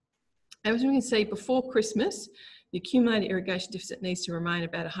season. And as we can see, before Christmas, the accumulated irrigation deficit needs to remain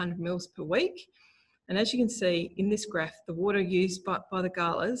about 100 mils per week. And as you can see in this graph, the water used by the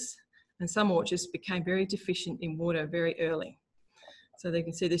Galas and some orchards became very deficient in water very early. So they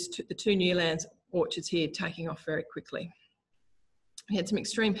can see this, the two Newlands orchards here taking off very quickly. We had some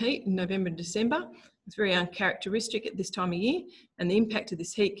extreme heat in November and December. It's very uncharacteristic at this time of year, and the impact of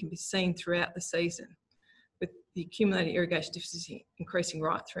this heat can be seen throughout the season, with the accumulated irrigation deficit increasing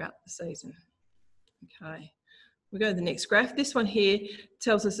right throughout the season. Okay, we go to the next graph. This one here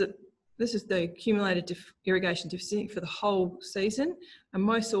tells us that this is the accumulated irrigation deficit for the whole season, and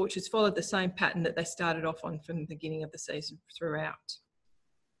most orchards followed the same pattern that they started off on from the beginning of the season throughout.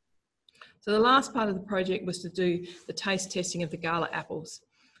 So the last part of the project was to do the taste testing of the Gala apples.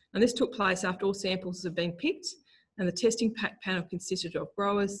 And this took place after all samples had been picked, and the testing panel consisted of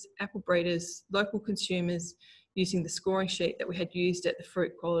growers, apple breeders, local consumers, using the scoring sheet that we had used at the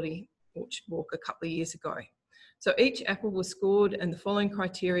Fruit Quality Orchard Walk a couple of years ago. So each apple was scored and the following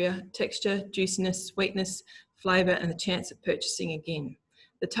criteria: texture, juiciness, sweetness, flavour, and the chance of purchasing again.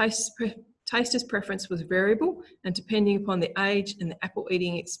 The taster's preference was variable and depending upon the age and the apple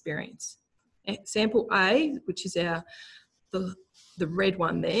eating experience. Sample A, which is the red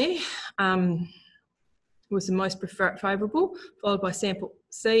one there, was the most favourable, followed by sample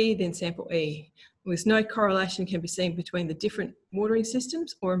C, then sample E. There was no correlation can be seen between the different watering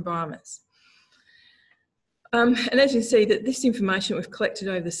systems or environments. And as you can see, that this information we've collected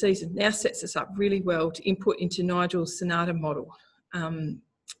over the season now sets us up really well to input into Nigel's Sonata model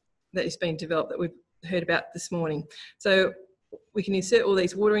that is being developed, that we've heard about this morning. So we can insert all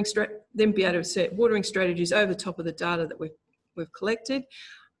these then be able to insert watering strategies over the top of the data that we've collected,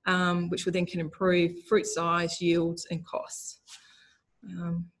 which we then can improve fruit size, yields, and costs.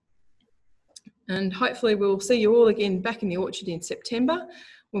 And hopefully we'll see you all again back in the orchard in September,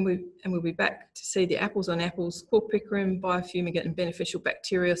 we'll be back to see the Apples on Apples Corpicum biofumigant and beneficial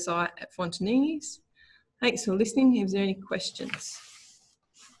bacteria site at Fontanini's. Thanks for listening. Is there any questions?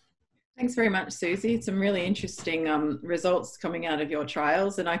 Thanks very much, Susie. Some really interesting results coming out of your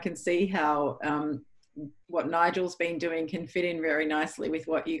trials, and I can see how what Nigel's been doing can fit in very nicely with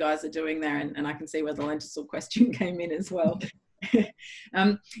what you guys are doing there, and I can see where the lenticel question came in as well.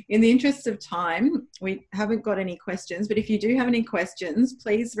 In the interest of time, we haven't got any questions, but if you do have any questions,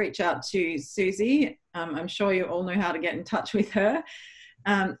 please reach out to Susie. I'm sure you all know how to get in touch with her,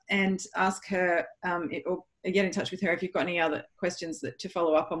 and ask her, or get in touch with her if you've got any other questions to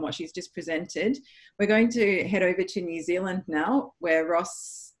follow up on what she's just presented. We're going to head over to New Zealand now, where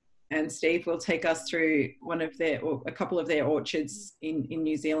Ross and Steve will take us through a couple of their orchards in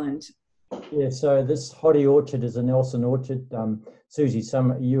New Zealand. Yeah, so this Hoddy orchard is a Nelson orchard. Susie,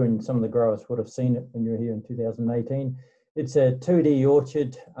 you and some of the growers would have seen it when you were here in 2018. It's a 2D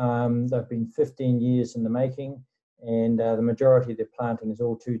orchard. They've been 15 years in the making, and the majority of their planting is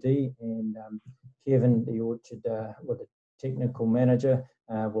all 2D. And Kevin, the orchard, or the technical manager,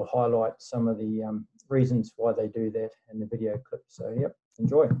 will highlight some of the reasons why they do that in the video clip. So, yep,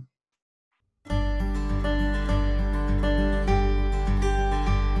 enjoy.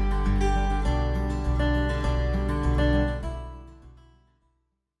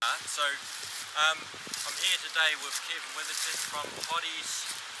 I'm here today with Kevin Witherton from Hoddy's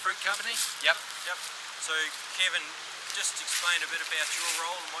Fruit Company. Yep. So Kevin, just explain a bit about your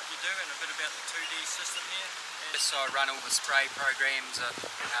role and what you do, and a bit about the 2D system here. So I run all the spray programs of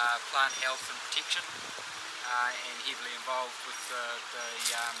plant health and protection, and heavily involved with the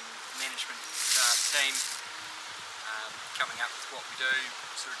management team, coming up with what we do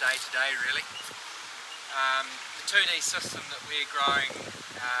sort of day to day really. The 2D system that we're growing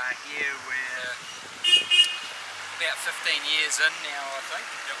here, about 15 years in now, I think.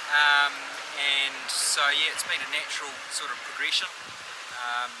 Yep. And so yeah, it's been a natural sort of progression.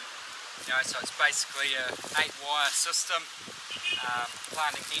 You know, so it's basically a 8-wire system,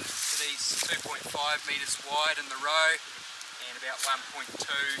 planting densities 2.5 metres wide in the row and about 1.2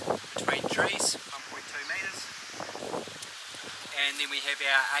 between trees, 1.2 metres. And then we have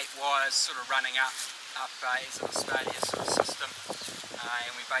our 8 wires sort of running up as an espalier sort of system,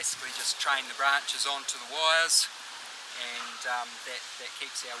 and we basically just train the branches onto the wires, and that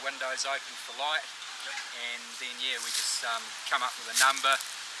keeps our windows open for light. Yep. And then yeah, we just come up with a number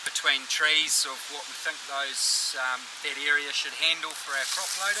between trees of what we think those that area should handle for our crop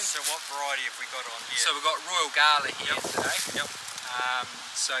loading. So what variety have we got on here? So we've got Royal Gala here today. Yep.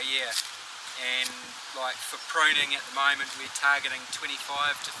 So yeah, and like for pruning at the moment we're targeting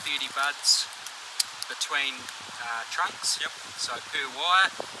 25 to 30 buds between trunks, Yep. so per wire,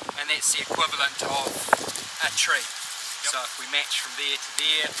 and that's the equivalent of a tree. Yep. So if we match from there to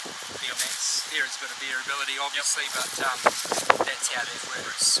there, then there is a bit of variability obviously, but that's how that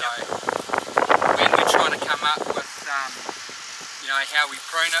works. So when we're trying to come up with you know, how we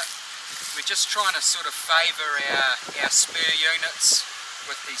prune it, we're just trying to sort of favour our spur units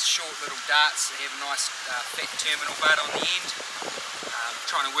with these short little darts that have a nice fat terminal bud on the end.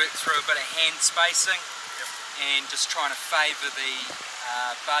 Trying to work through a bit of hand spacing, and just trying to favour the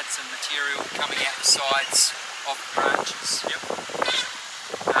buds and material coming out the sides of the branches.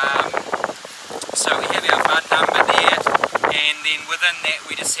 So we have our bud number there, and then within that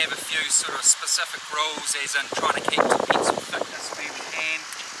we just have a few sort of specific rules, as in trying to keep to pencil thickness where we can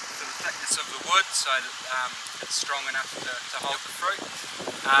for the thickness of the wood, so that it's strong enough to hold the fruit,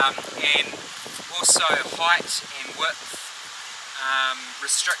 and also height and width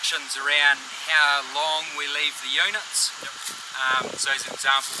restrictions around how long we leave the units. So as an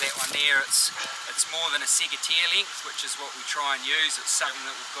example, that one there, it's more than a segatier length, which is what we try and use. It's something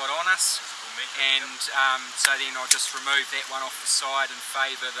that we've got on us, and so then I'll just remove that one off the side and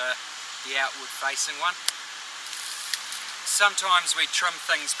favour the outward facing one. Sometimes we trim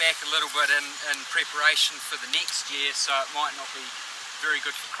things back a little bit in preparation for the next year, so it might not be very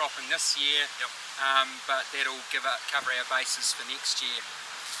good for cropping this year, but that'll cover our bases for next year.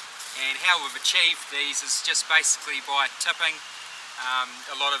 And how we've achieved these is just basically by tipping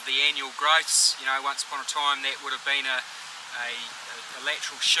a lot of the annual growths. You know, once upon a time that would have been a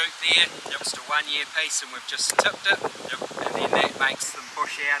lateral shoot there, just a 1-year piece, and we've just tipped it, and then that makes them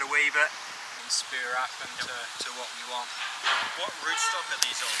bush out a wee bit and spur up into what we want. What rootstock are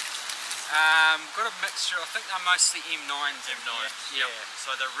these on? Got a mixture, I think they're mostly M9s. M9s, yeah.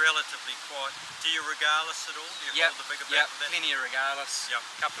 So they're relatively quiet. Do you regalis at all? Do you hold the bigger back with that? Plenty of regalis. A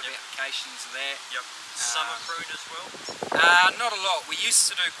couple of applications of that. Summer prune as well? Not a lot. We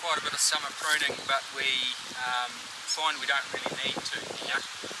used to do quite a bit of summer pruning, but we find we don't really need to now.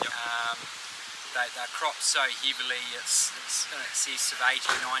 They're cropped so heavily, it's in excess of 80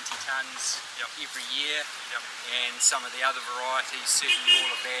 or 90 tonnes every year, and some of the other varieties certainly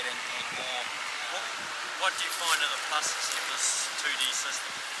all of that and more. What do you find are the pluses of this 2D system?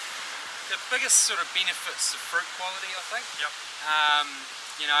 The biggest sort of benefits of fruit quality, I think.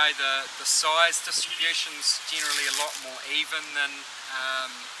 You know, the size distribution's generally a lot more even than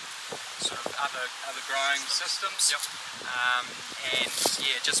sort of other growing systems. And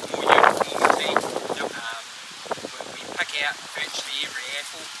yeah, just more uniformity. We pick out virtually every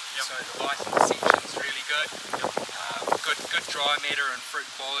apple, so the lighting section's really good. Good dry matter and fruit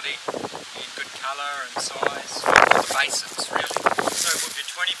quality, and good colour and size, all the basics really. So with your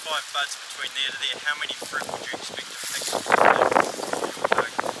 25 buds between there to there, how many fruit would you expect to pick?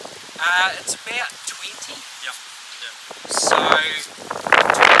 It's about 20. So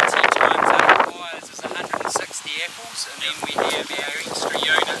 20 times 8 wires is 160 apples, and then we have our extra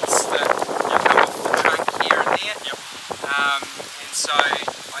units that come off the trunk here and there. And so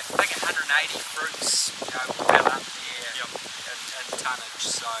I think 180 fruits well up there in tonnage.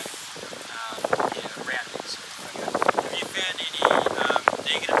 So yeah, around that sort of figure. Have you found any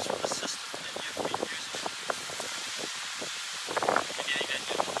negatives with the system that you've been using? Anything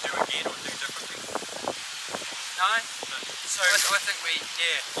that you do again or do differently? No. So I think we've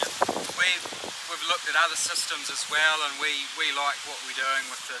looked at other systems as well, and we like what we're doing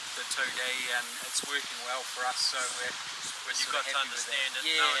with the 2D, and it's working well for us. So we're You've got to understand it,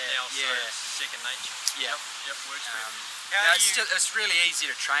 know it now, so it's second nature. Yeah. Works for you. How do you... It's really easy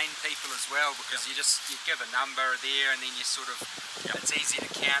to train people as well, because you give a number there, and then you sort of, it's easy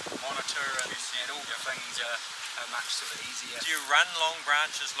to count and monitor, and all the things are much sort of easier. Do you run long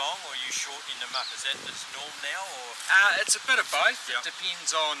branches long, or are you shortening them up? Is that the norm now, or? It's a bit of both. It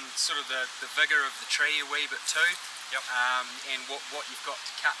depends on sort of the vigour of the tree a wee bit too. And what you've got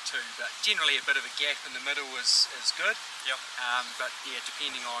to cut to, but generally a bit of a gap in the middle is good. But yeah,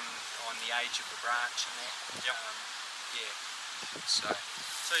 depending on the age of the branch and that.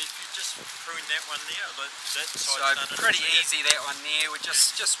 So if you just prune that one there, that side's so done. Pretty easy, that one there. We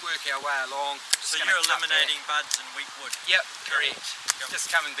just work our way along. So you're eliminating buds and weak wood. Yep, correct. Just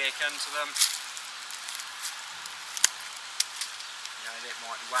coming back into them. That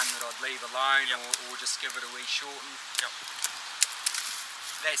might be one that I'd leave alone, or just give it a wee shorten.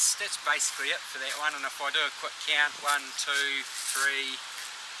 That's basically it for that one. And if I do a quick count, 1, 2, 3,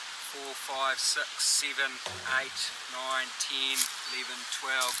 4, 5, 6, 7, 8, 9, 10, 11,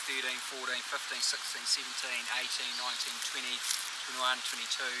 12, 13, 14, 15, 16, 17, 18, 19, 20, 21,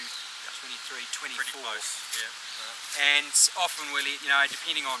 22, 23, 24. Pretty close, And often we'll,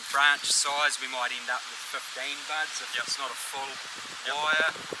 depending on branch size, we might end up with 15 buds if it's not a full wire.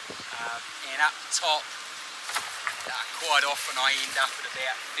 And up the top, quite often I end up at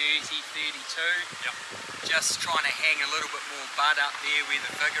about 30, 32. Just trying to hang a little bit more bud up there where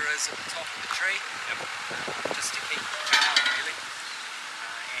the vigour is at the top of the tree. Just to keep it calm, really.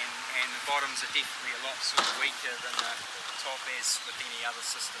 And the bottoms are definitely a lot sort of weaker than the top, as with any other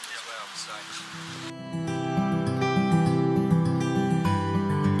system as well. So.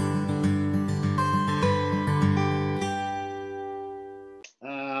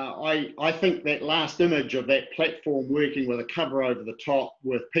 I think that last image of that platform working with a cover over the top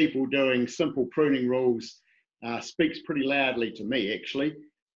with people doing simple pruning rules speaks pretty loudly to me, actually.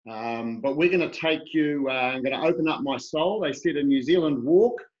 But we're going to take you, I'm going to open up my soul. They said a New Zealand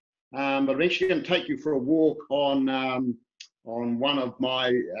walk, but I'm actually going to take you for a walk on one of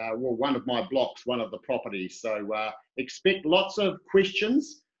my blocks, one of the properties. So expect lots of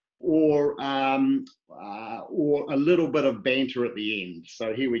questions or a little bit of banter at the end.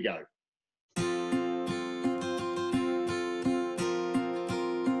 So here we go.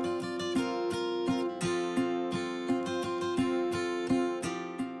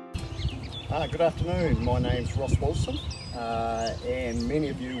 Good afternoon, my name's Ross Wilson, and many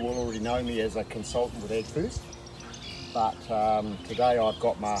of you will already know me as a consultant with AgFirst, but today I've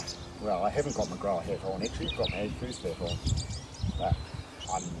got my, well, I haven't got my grower hat on actually, I've got my AgFirst hat on, but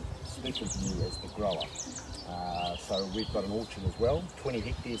I'm speaking to you as the grower. So we've got an orchard as well, 20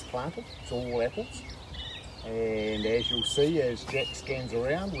 hectares planted, it's all apples, and as you'll see as Jack scans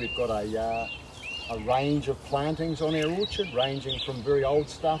around, we've got a range of plantings on our orchard, ranging from very old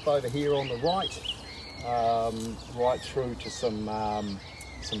stuff over here on the right, right through to some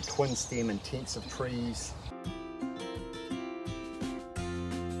twin stem intensive trees.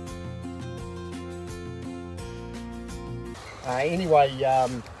 Anyway,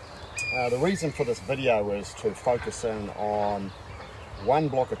 the reason for this video is to focus in on one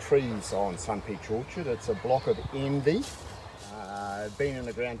block of trees on Sunpeach Orchard. It's a block of Envy. Been in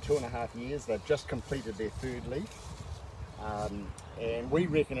the ground 2.5 years. They've just completed their third leaf, and we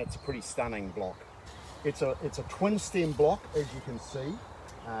reckon it's a pretty stunning block. It's a twin stem block, as you can see.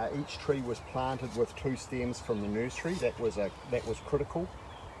 Each tree was planted with 2 stems from the nursery. That was critical.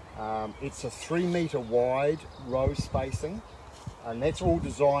 It's a 3 metre wide row spacing, and that's all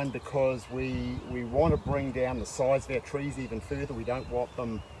designed because we want to bring down the size of our trees even further. We don't want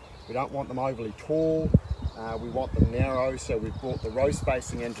them overly tall. We want them narrow, so we've brought the row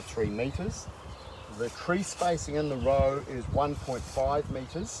spacing into 3 metres. The tree spacing in the row is 1.5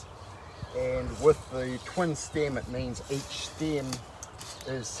 metres, and with the twin stem it means each stem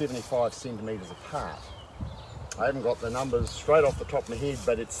is 75 centimetres apart. I haven't got the numbers straight off the top of my head,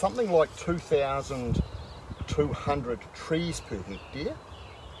 but it's something like 2,200 trees per hectare,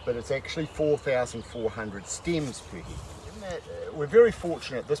 but it's actually 4,400 stems per hectare. We're very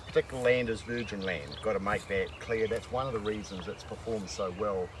fortunate. This particular land is virgin land. Got to make that clear. That's one of the reasons it's performed so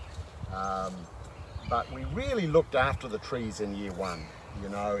well. But we really looked after the trees in year 1, you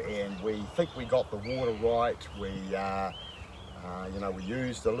know, and we think we got the water right. We, we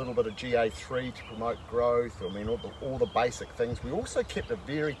used a little bit of GA3 to promote growth. I mean, all the basic things. We also kept a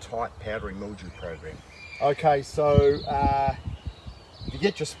very tight powdery mildew program. Okay, so you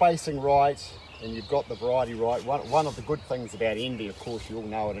get your spacing right, and you've got the variety right. One of the good things about Envy, of course, you all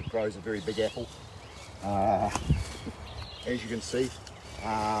know it grows a very big apple, as you can see.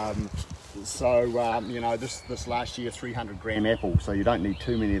 This last year 300 gram apple, so you don't need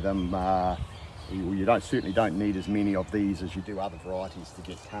too many of them you certainly don't need as many of these as you do other varieties to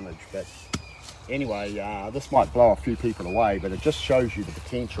get tonnage. But anyway, this might blow a few people away, but it just shows you the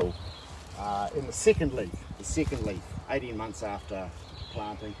potential. In the second leaf, 18 months after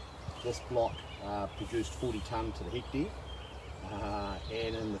planting, this block produced 40 tonne to the hectare,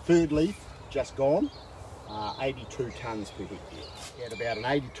 and in the third leaf, just gone, 82 tonnes per hectare. At about an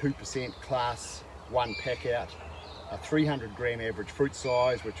 82% class 1 pack out, a 300 gram average fruit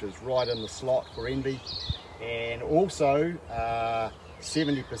size, which is right in the slot for Envy, and also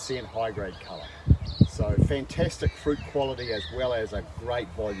 70% high grade colour. So fantastic fruit quality as well as a great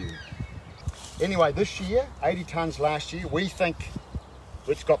volume. Anyway, this year, 80 tonnes last year, we think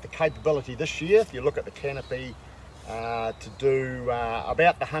it's got the capability this year, if you look at the canopy, to do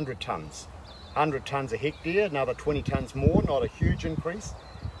about the 100 tonnes. 100 tonnes a hectare, another 20 tonnes more, not a huge increase.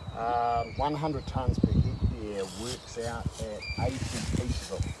 100 tonnes per hectare works out at 80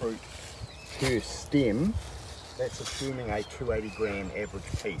 pieces of fruit per stem. That's assuming a 280 gram average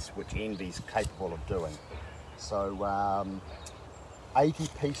piece, which Envy's capable of doing. So 80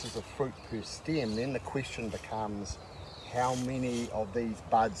 pieces of fruit per stem, then the question becomes, how many of these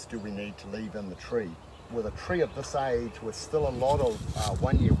buds do we need to leave in the tree? With a tree of this age with still a lot of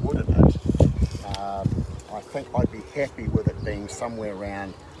 1 year wood in it, I think I'd be happy with it being somewhere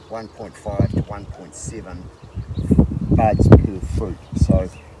around 1.5 to 1.7 buds per fruit. So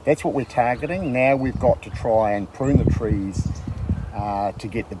that's what we're targeting. Now we've got to try and prune the trees to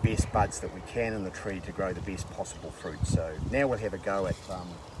get the best buds that we can in the tree to grow the best possible fruit. So now we'll have a go at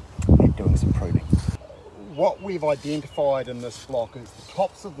doing some pruning. What we've identified in this block is the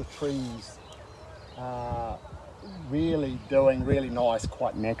tops of the trees really doing really nice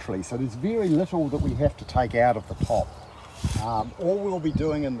quite naturally. So there's very little that we have to take out of the top. All we'll be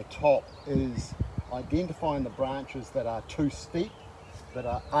doing in the top is identifying the branches that are too steep, that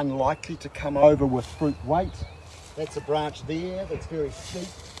are unlikely to come over with fruit weight. That's a branch there that's very steep,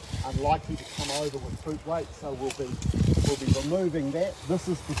 unlikely to come over with fruit weight, so we'll be removing that. This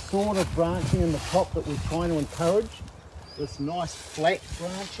is the sort of branching in the top that we're trying to encourage, this nice flat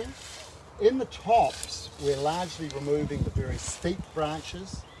branching. In the tops, we're largely removing the very steep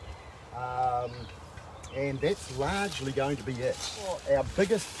branches, and that's largely going to be it. Our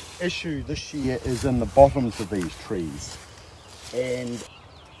biggest issue this year is in the bottoms of these trees, and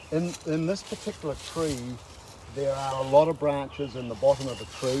in this particular tree, there are a lot of branches in the bottom of the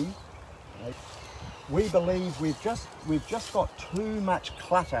tree. We believe we've just got too much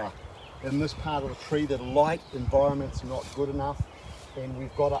clutter in this part of the tree. The light environment's not good enough, and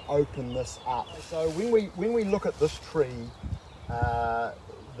we've got to open this up. So when we look at this tree,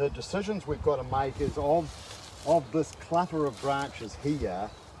 the decisions we've got to make is of this clutter of branches here,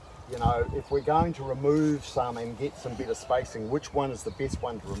 you know, if we're going to remove some and get some better spacing, which one is the best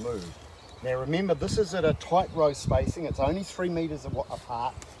one to remove? Now remember, this is at a tight row spacing, it's only 3 metres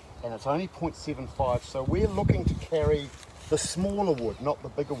apart, and it's only 0.75, so we're looking to carry the smaller wood, not the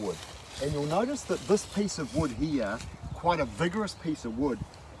bigger wood. And you'll notice that this piece of wood here, quite a vigorous piece of wood,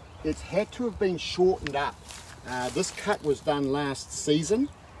 it's had to have been shortened up. This cut was done last season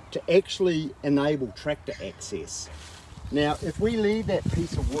to actually enable tractor access. Now if we leave that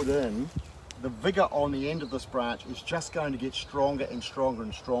piece of wood in, the vigour on the end of this branch is just going to get stronger and stronger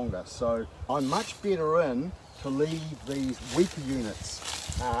and stronger. So I'm much better in to leave these weaker units.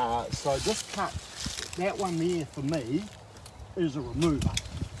 So this cut, that one there for me, is a remover.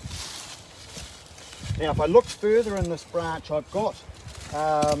 Now if I look further in this branch, I've got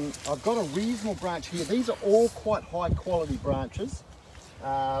a reasonable branch here. These are all quite high quality branches.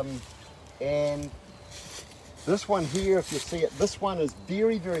 And this one here, if you see it, this one is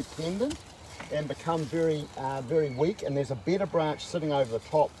very, very pendant and become very, very weak, and there's a better branch sitting over the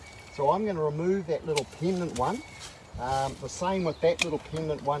top. So I'm going to remove that little pendant one. The same with that little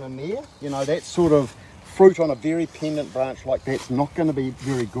pendant one in there. You know, that sort of fruit on a very pendant branch like that's not going to be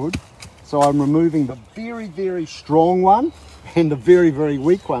very good. So I'm removing the very, very strong one and the very, very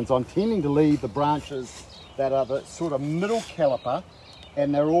weak ones. I'm tending to leave the branches that are the sort of middle caliper,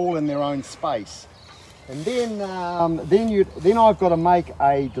 and they're all in their own space. And then I've got to make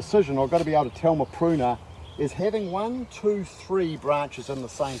a decision. I've got to be able to tell my pruner, is having 1, 2, 3 branches in the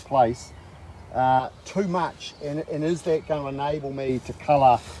same place too much, and is that going to enable me to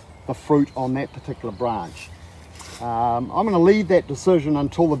colour the fruit on that particular branch? I'm going to leave that decision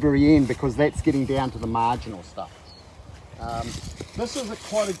until the very end, because that's getting down to the marginal stuff. This is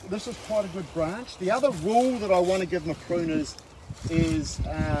quite a good branch. The other rule that I want to give my pruners is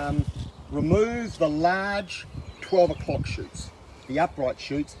remove the large 12 o'clock shoots, the upright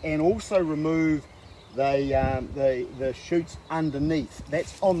shoots, and also remove the shoots underneath.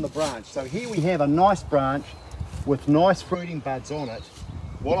 That's on the branch. So here we have a nice branch with nice fruiting buds on it.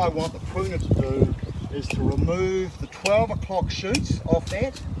 What I want the pruner to do is to remove the 12 o'clock shoots off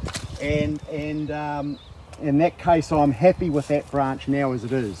that, and in that case I'm happy with that branch now as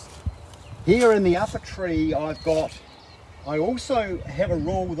it is. Here in the upper tree I also have a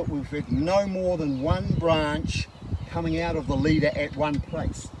rule that we've had no more than one branch coming out of the leader at one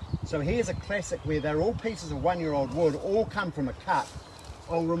place. So here's a classic where they're all pieces of 1-year-old wood, all come from a cut.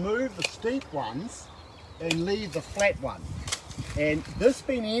 I'll remove the steep ones and leave the flat one. And this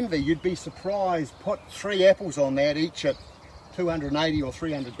being envy, you'd be surprised, put 3 apples on that, each at 280 or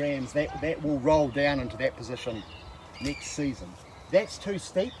 300 grams, that will roll down into that position next season. That's too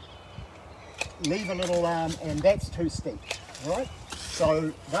steep. Leave a little and that's too steep, right?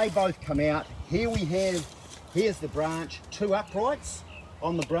 So they both come out. Here's the branch, 2 uprights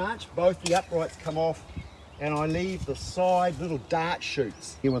on the branch, both the uprights come off, and I leave the side little dart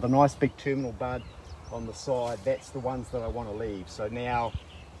shoots here with a nice big terminal bud on the side. That's the ones that I want to leave. So now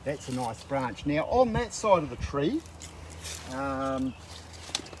that's a nice branch. Now on that side of the tree,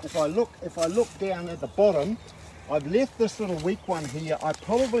 if I look down at the bottom, I've left this little weak one here. I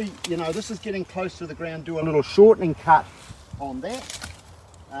probably, this is getting close to the ground, do a little shortening cut on that.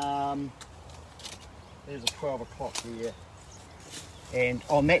 There's a 12 o'clock here. And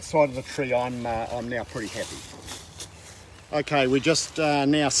on that side of the tree, I'm now pretty happy. Okay, we're just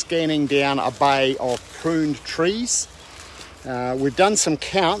now scanning down a bay of pruned trees. We've done some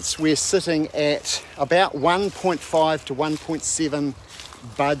counts. We're sitting at about 1.5 to 1.7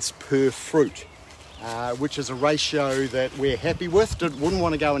 buds per fruit, which is a ratio that we're happy with. Wouldn't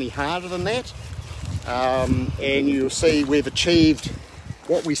want to go any harder than that. And you'll see we've achieved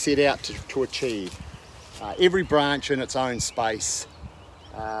what we set out to achieve. Every branch in its own space,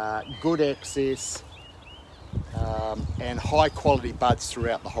 good access, and high quality buds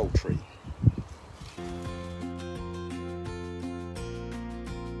throughout the whole tree.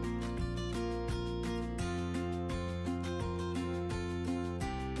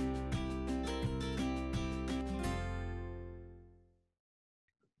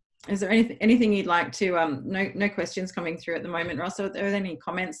 Is there anything you'd like to, no questions coming through at the moment, Ross, are there any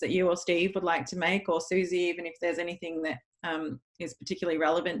comments that you or Steve would like to make, or Susie, even if there's anything that is particularly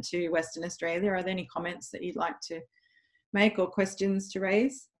relevant to Western Australia? Are there any comments that you'd like to make or questions to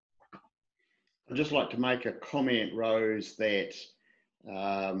raise? I'd just like to make a comment, Rose, that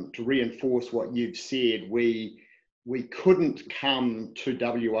to reinforce what you've said, we couldn't come to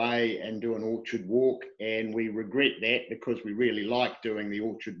WA and do an orchard walk, and we regret that because we really like doing the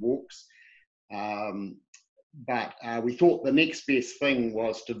orchard walks. But we thought the next best thing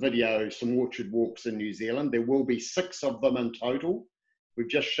was to video some orchard walks in New Zealand. There will be 6 of them in total. We've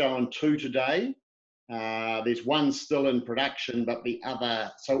just shown 2 today. There's 1 still in production, but the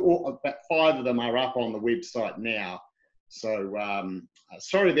other, about 5 of them are up on the website now. So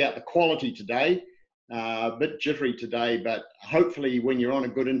sorry about the quality today. A bit jittery today, but hopefully when you're on a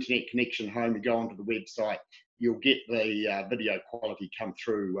good internet connection home, you go onto the website, you'll get the video quality come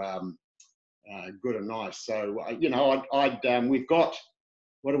through good and nice. So, we've got,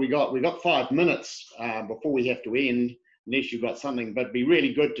 what do we got? We've got 5 minutes before we have to end, unless you've got something, but it'd be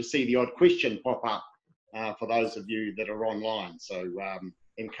really good to see the odd question pop up for those of you that are online. So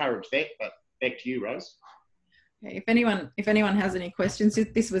encourage that, but back to you, Rose. If anyone has any questions,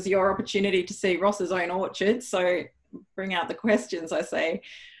 this was your opportunity to see Ross's own orchard, so bring out the questions, I say.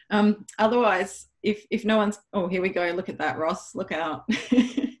 Otherwise, if no one's, oh, here we go, look at that, Ross, look out.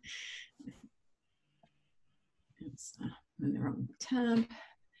 It's in the wrong tab.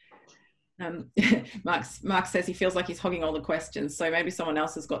 Mark says he feels like he's hogging all the questions, so maybe someone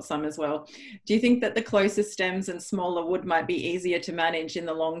else has got some as well. Do you think that the closer stems and smaller wood might be easier to manage in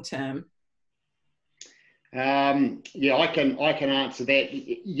the long term? Yeah, I can answer that.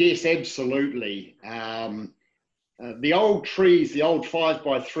 Yes, absolutely. The old trees, the old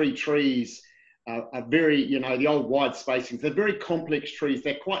 5x3 trees are very, the old wide spacings, they're very complex trees.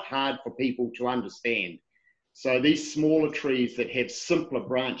 They're quite hard for people to understand. So these smaller trees that have simpler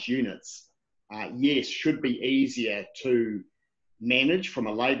branch units, yes, should be easier to manage from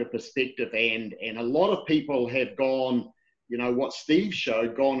a labour perspective. And a lot of people have gone, what Steve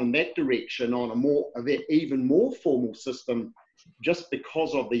showed, gone in that direction on even more formal system, just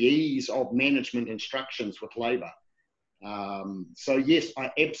because of the ease of management instructions with labour. So yes,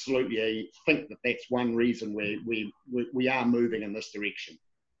 I absolutely think that that's one reason we are moving in this direction.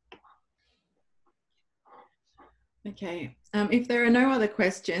 Okay, if there are no other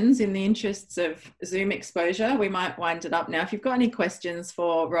questions, in the interests of Zoom exposure, we might wind it up now. If you've got any questions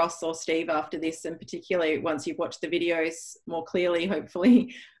for Ross or Steve after this, and particularly once you've watched the videos more clearly,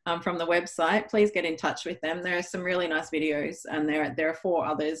 hopefully, from the website, please get in touch with them. There are some really nice videos, and there are 4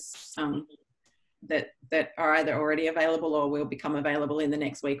 others that are either already available or will become available in the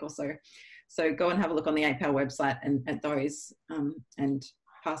next week or so. So go and have a look on the APAL website and at those, and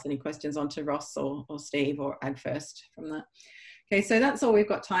pass any questions on to Ross or Steve or AgFirst from that. Okay, so that's all we've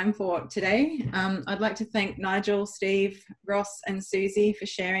got time for today. I'd like to thank Nigel, Steve, Ross and Susie for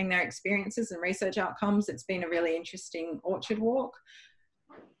sharing their experiences and research outcomes. It's been a really interesting orchard walk.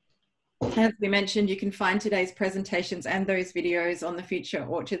 As we mentioned, you can find today's presentations and those videos on the Future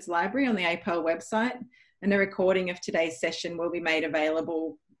Orchards Library on the APAL website, and a recording of today's session will be made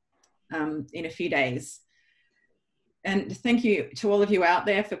available in a few days. And thank you to all of you out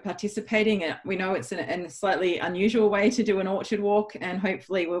there for participating. We know it's in a slightly unusual way to do an orchard walk, and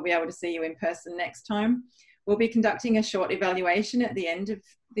hopefully we'll be able to see you in person next time. We'll be conducting a short evaluation at the end of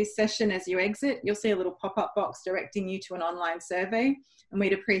this session. As you exit, you'll see a little pop-up box directing you to an online survey, and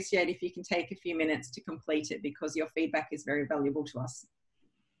we'd appreciate if you can take a few minutes to complete it, because your feedback is very valuable to us.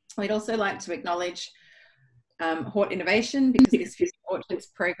 We'd also like to acknowledge Hort Innovation, because this Future Orchards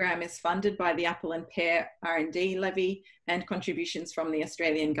program is funded by the Apple and Pear R&D levy and contributions from the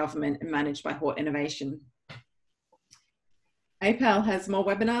Australian government and managed by Hort Innovation. APAL has more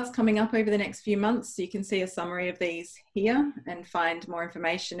webinars coming up over the next few months. You can see a summary of these here and find more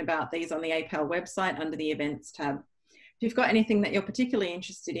information about these on the APAL website under the events tab. If you've got anything that you're particularly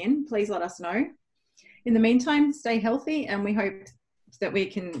interested in, please let us know. In the meantime, stay healthy, and we hope that we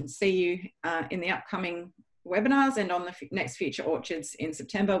can see you in the upcoming webinars and on the next Future Orchards in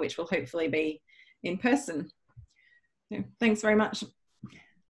September, which will hopefully be in person. So, thanks very much.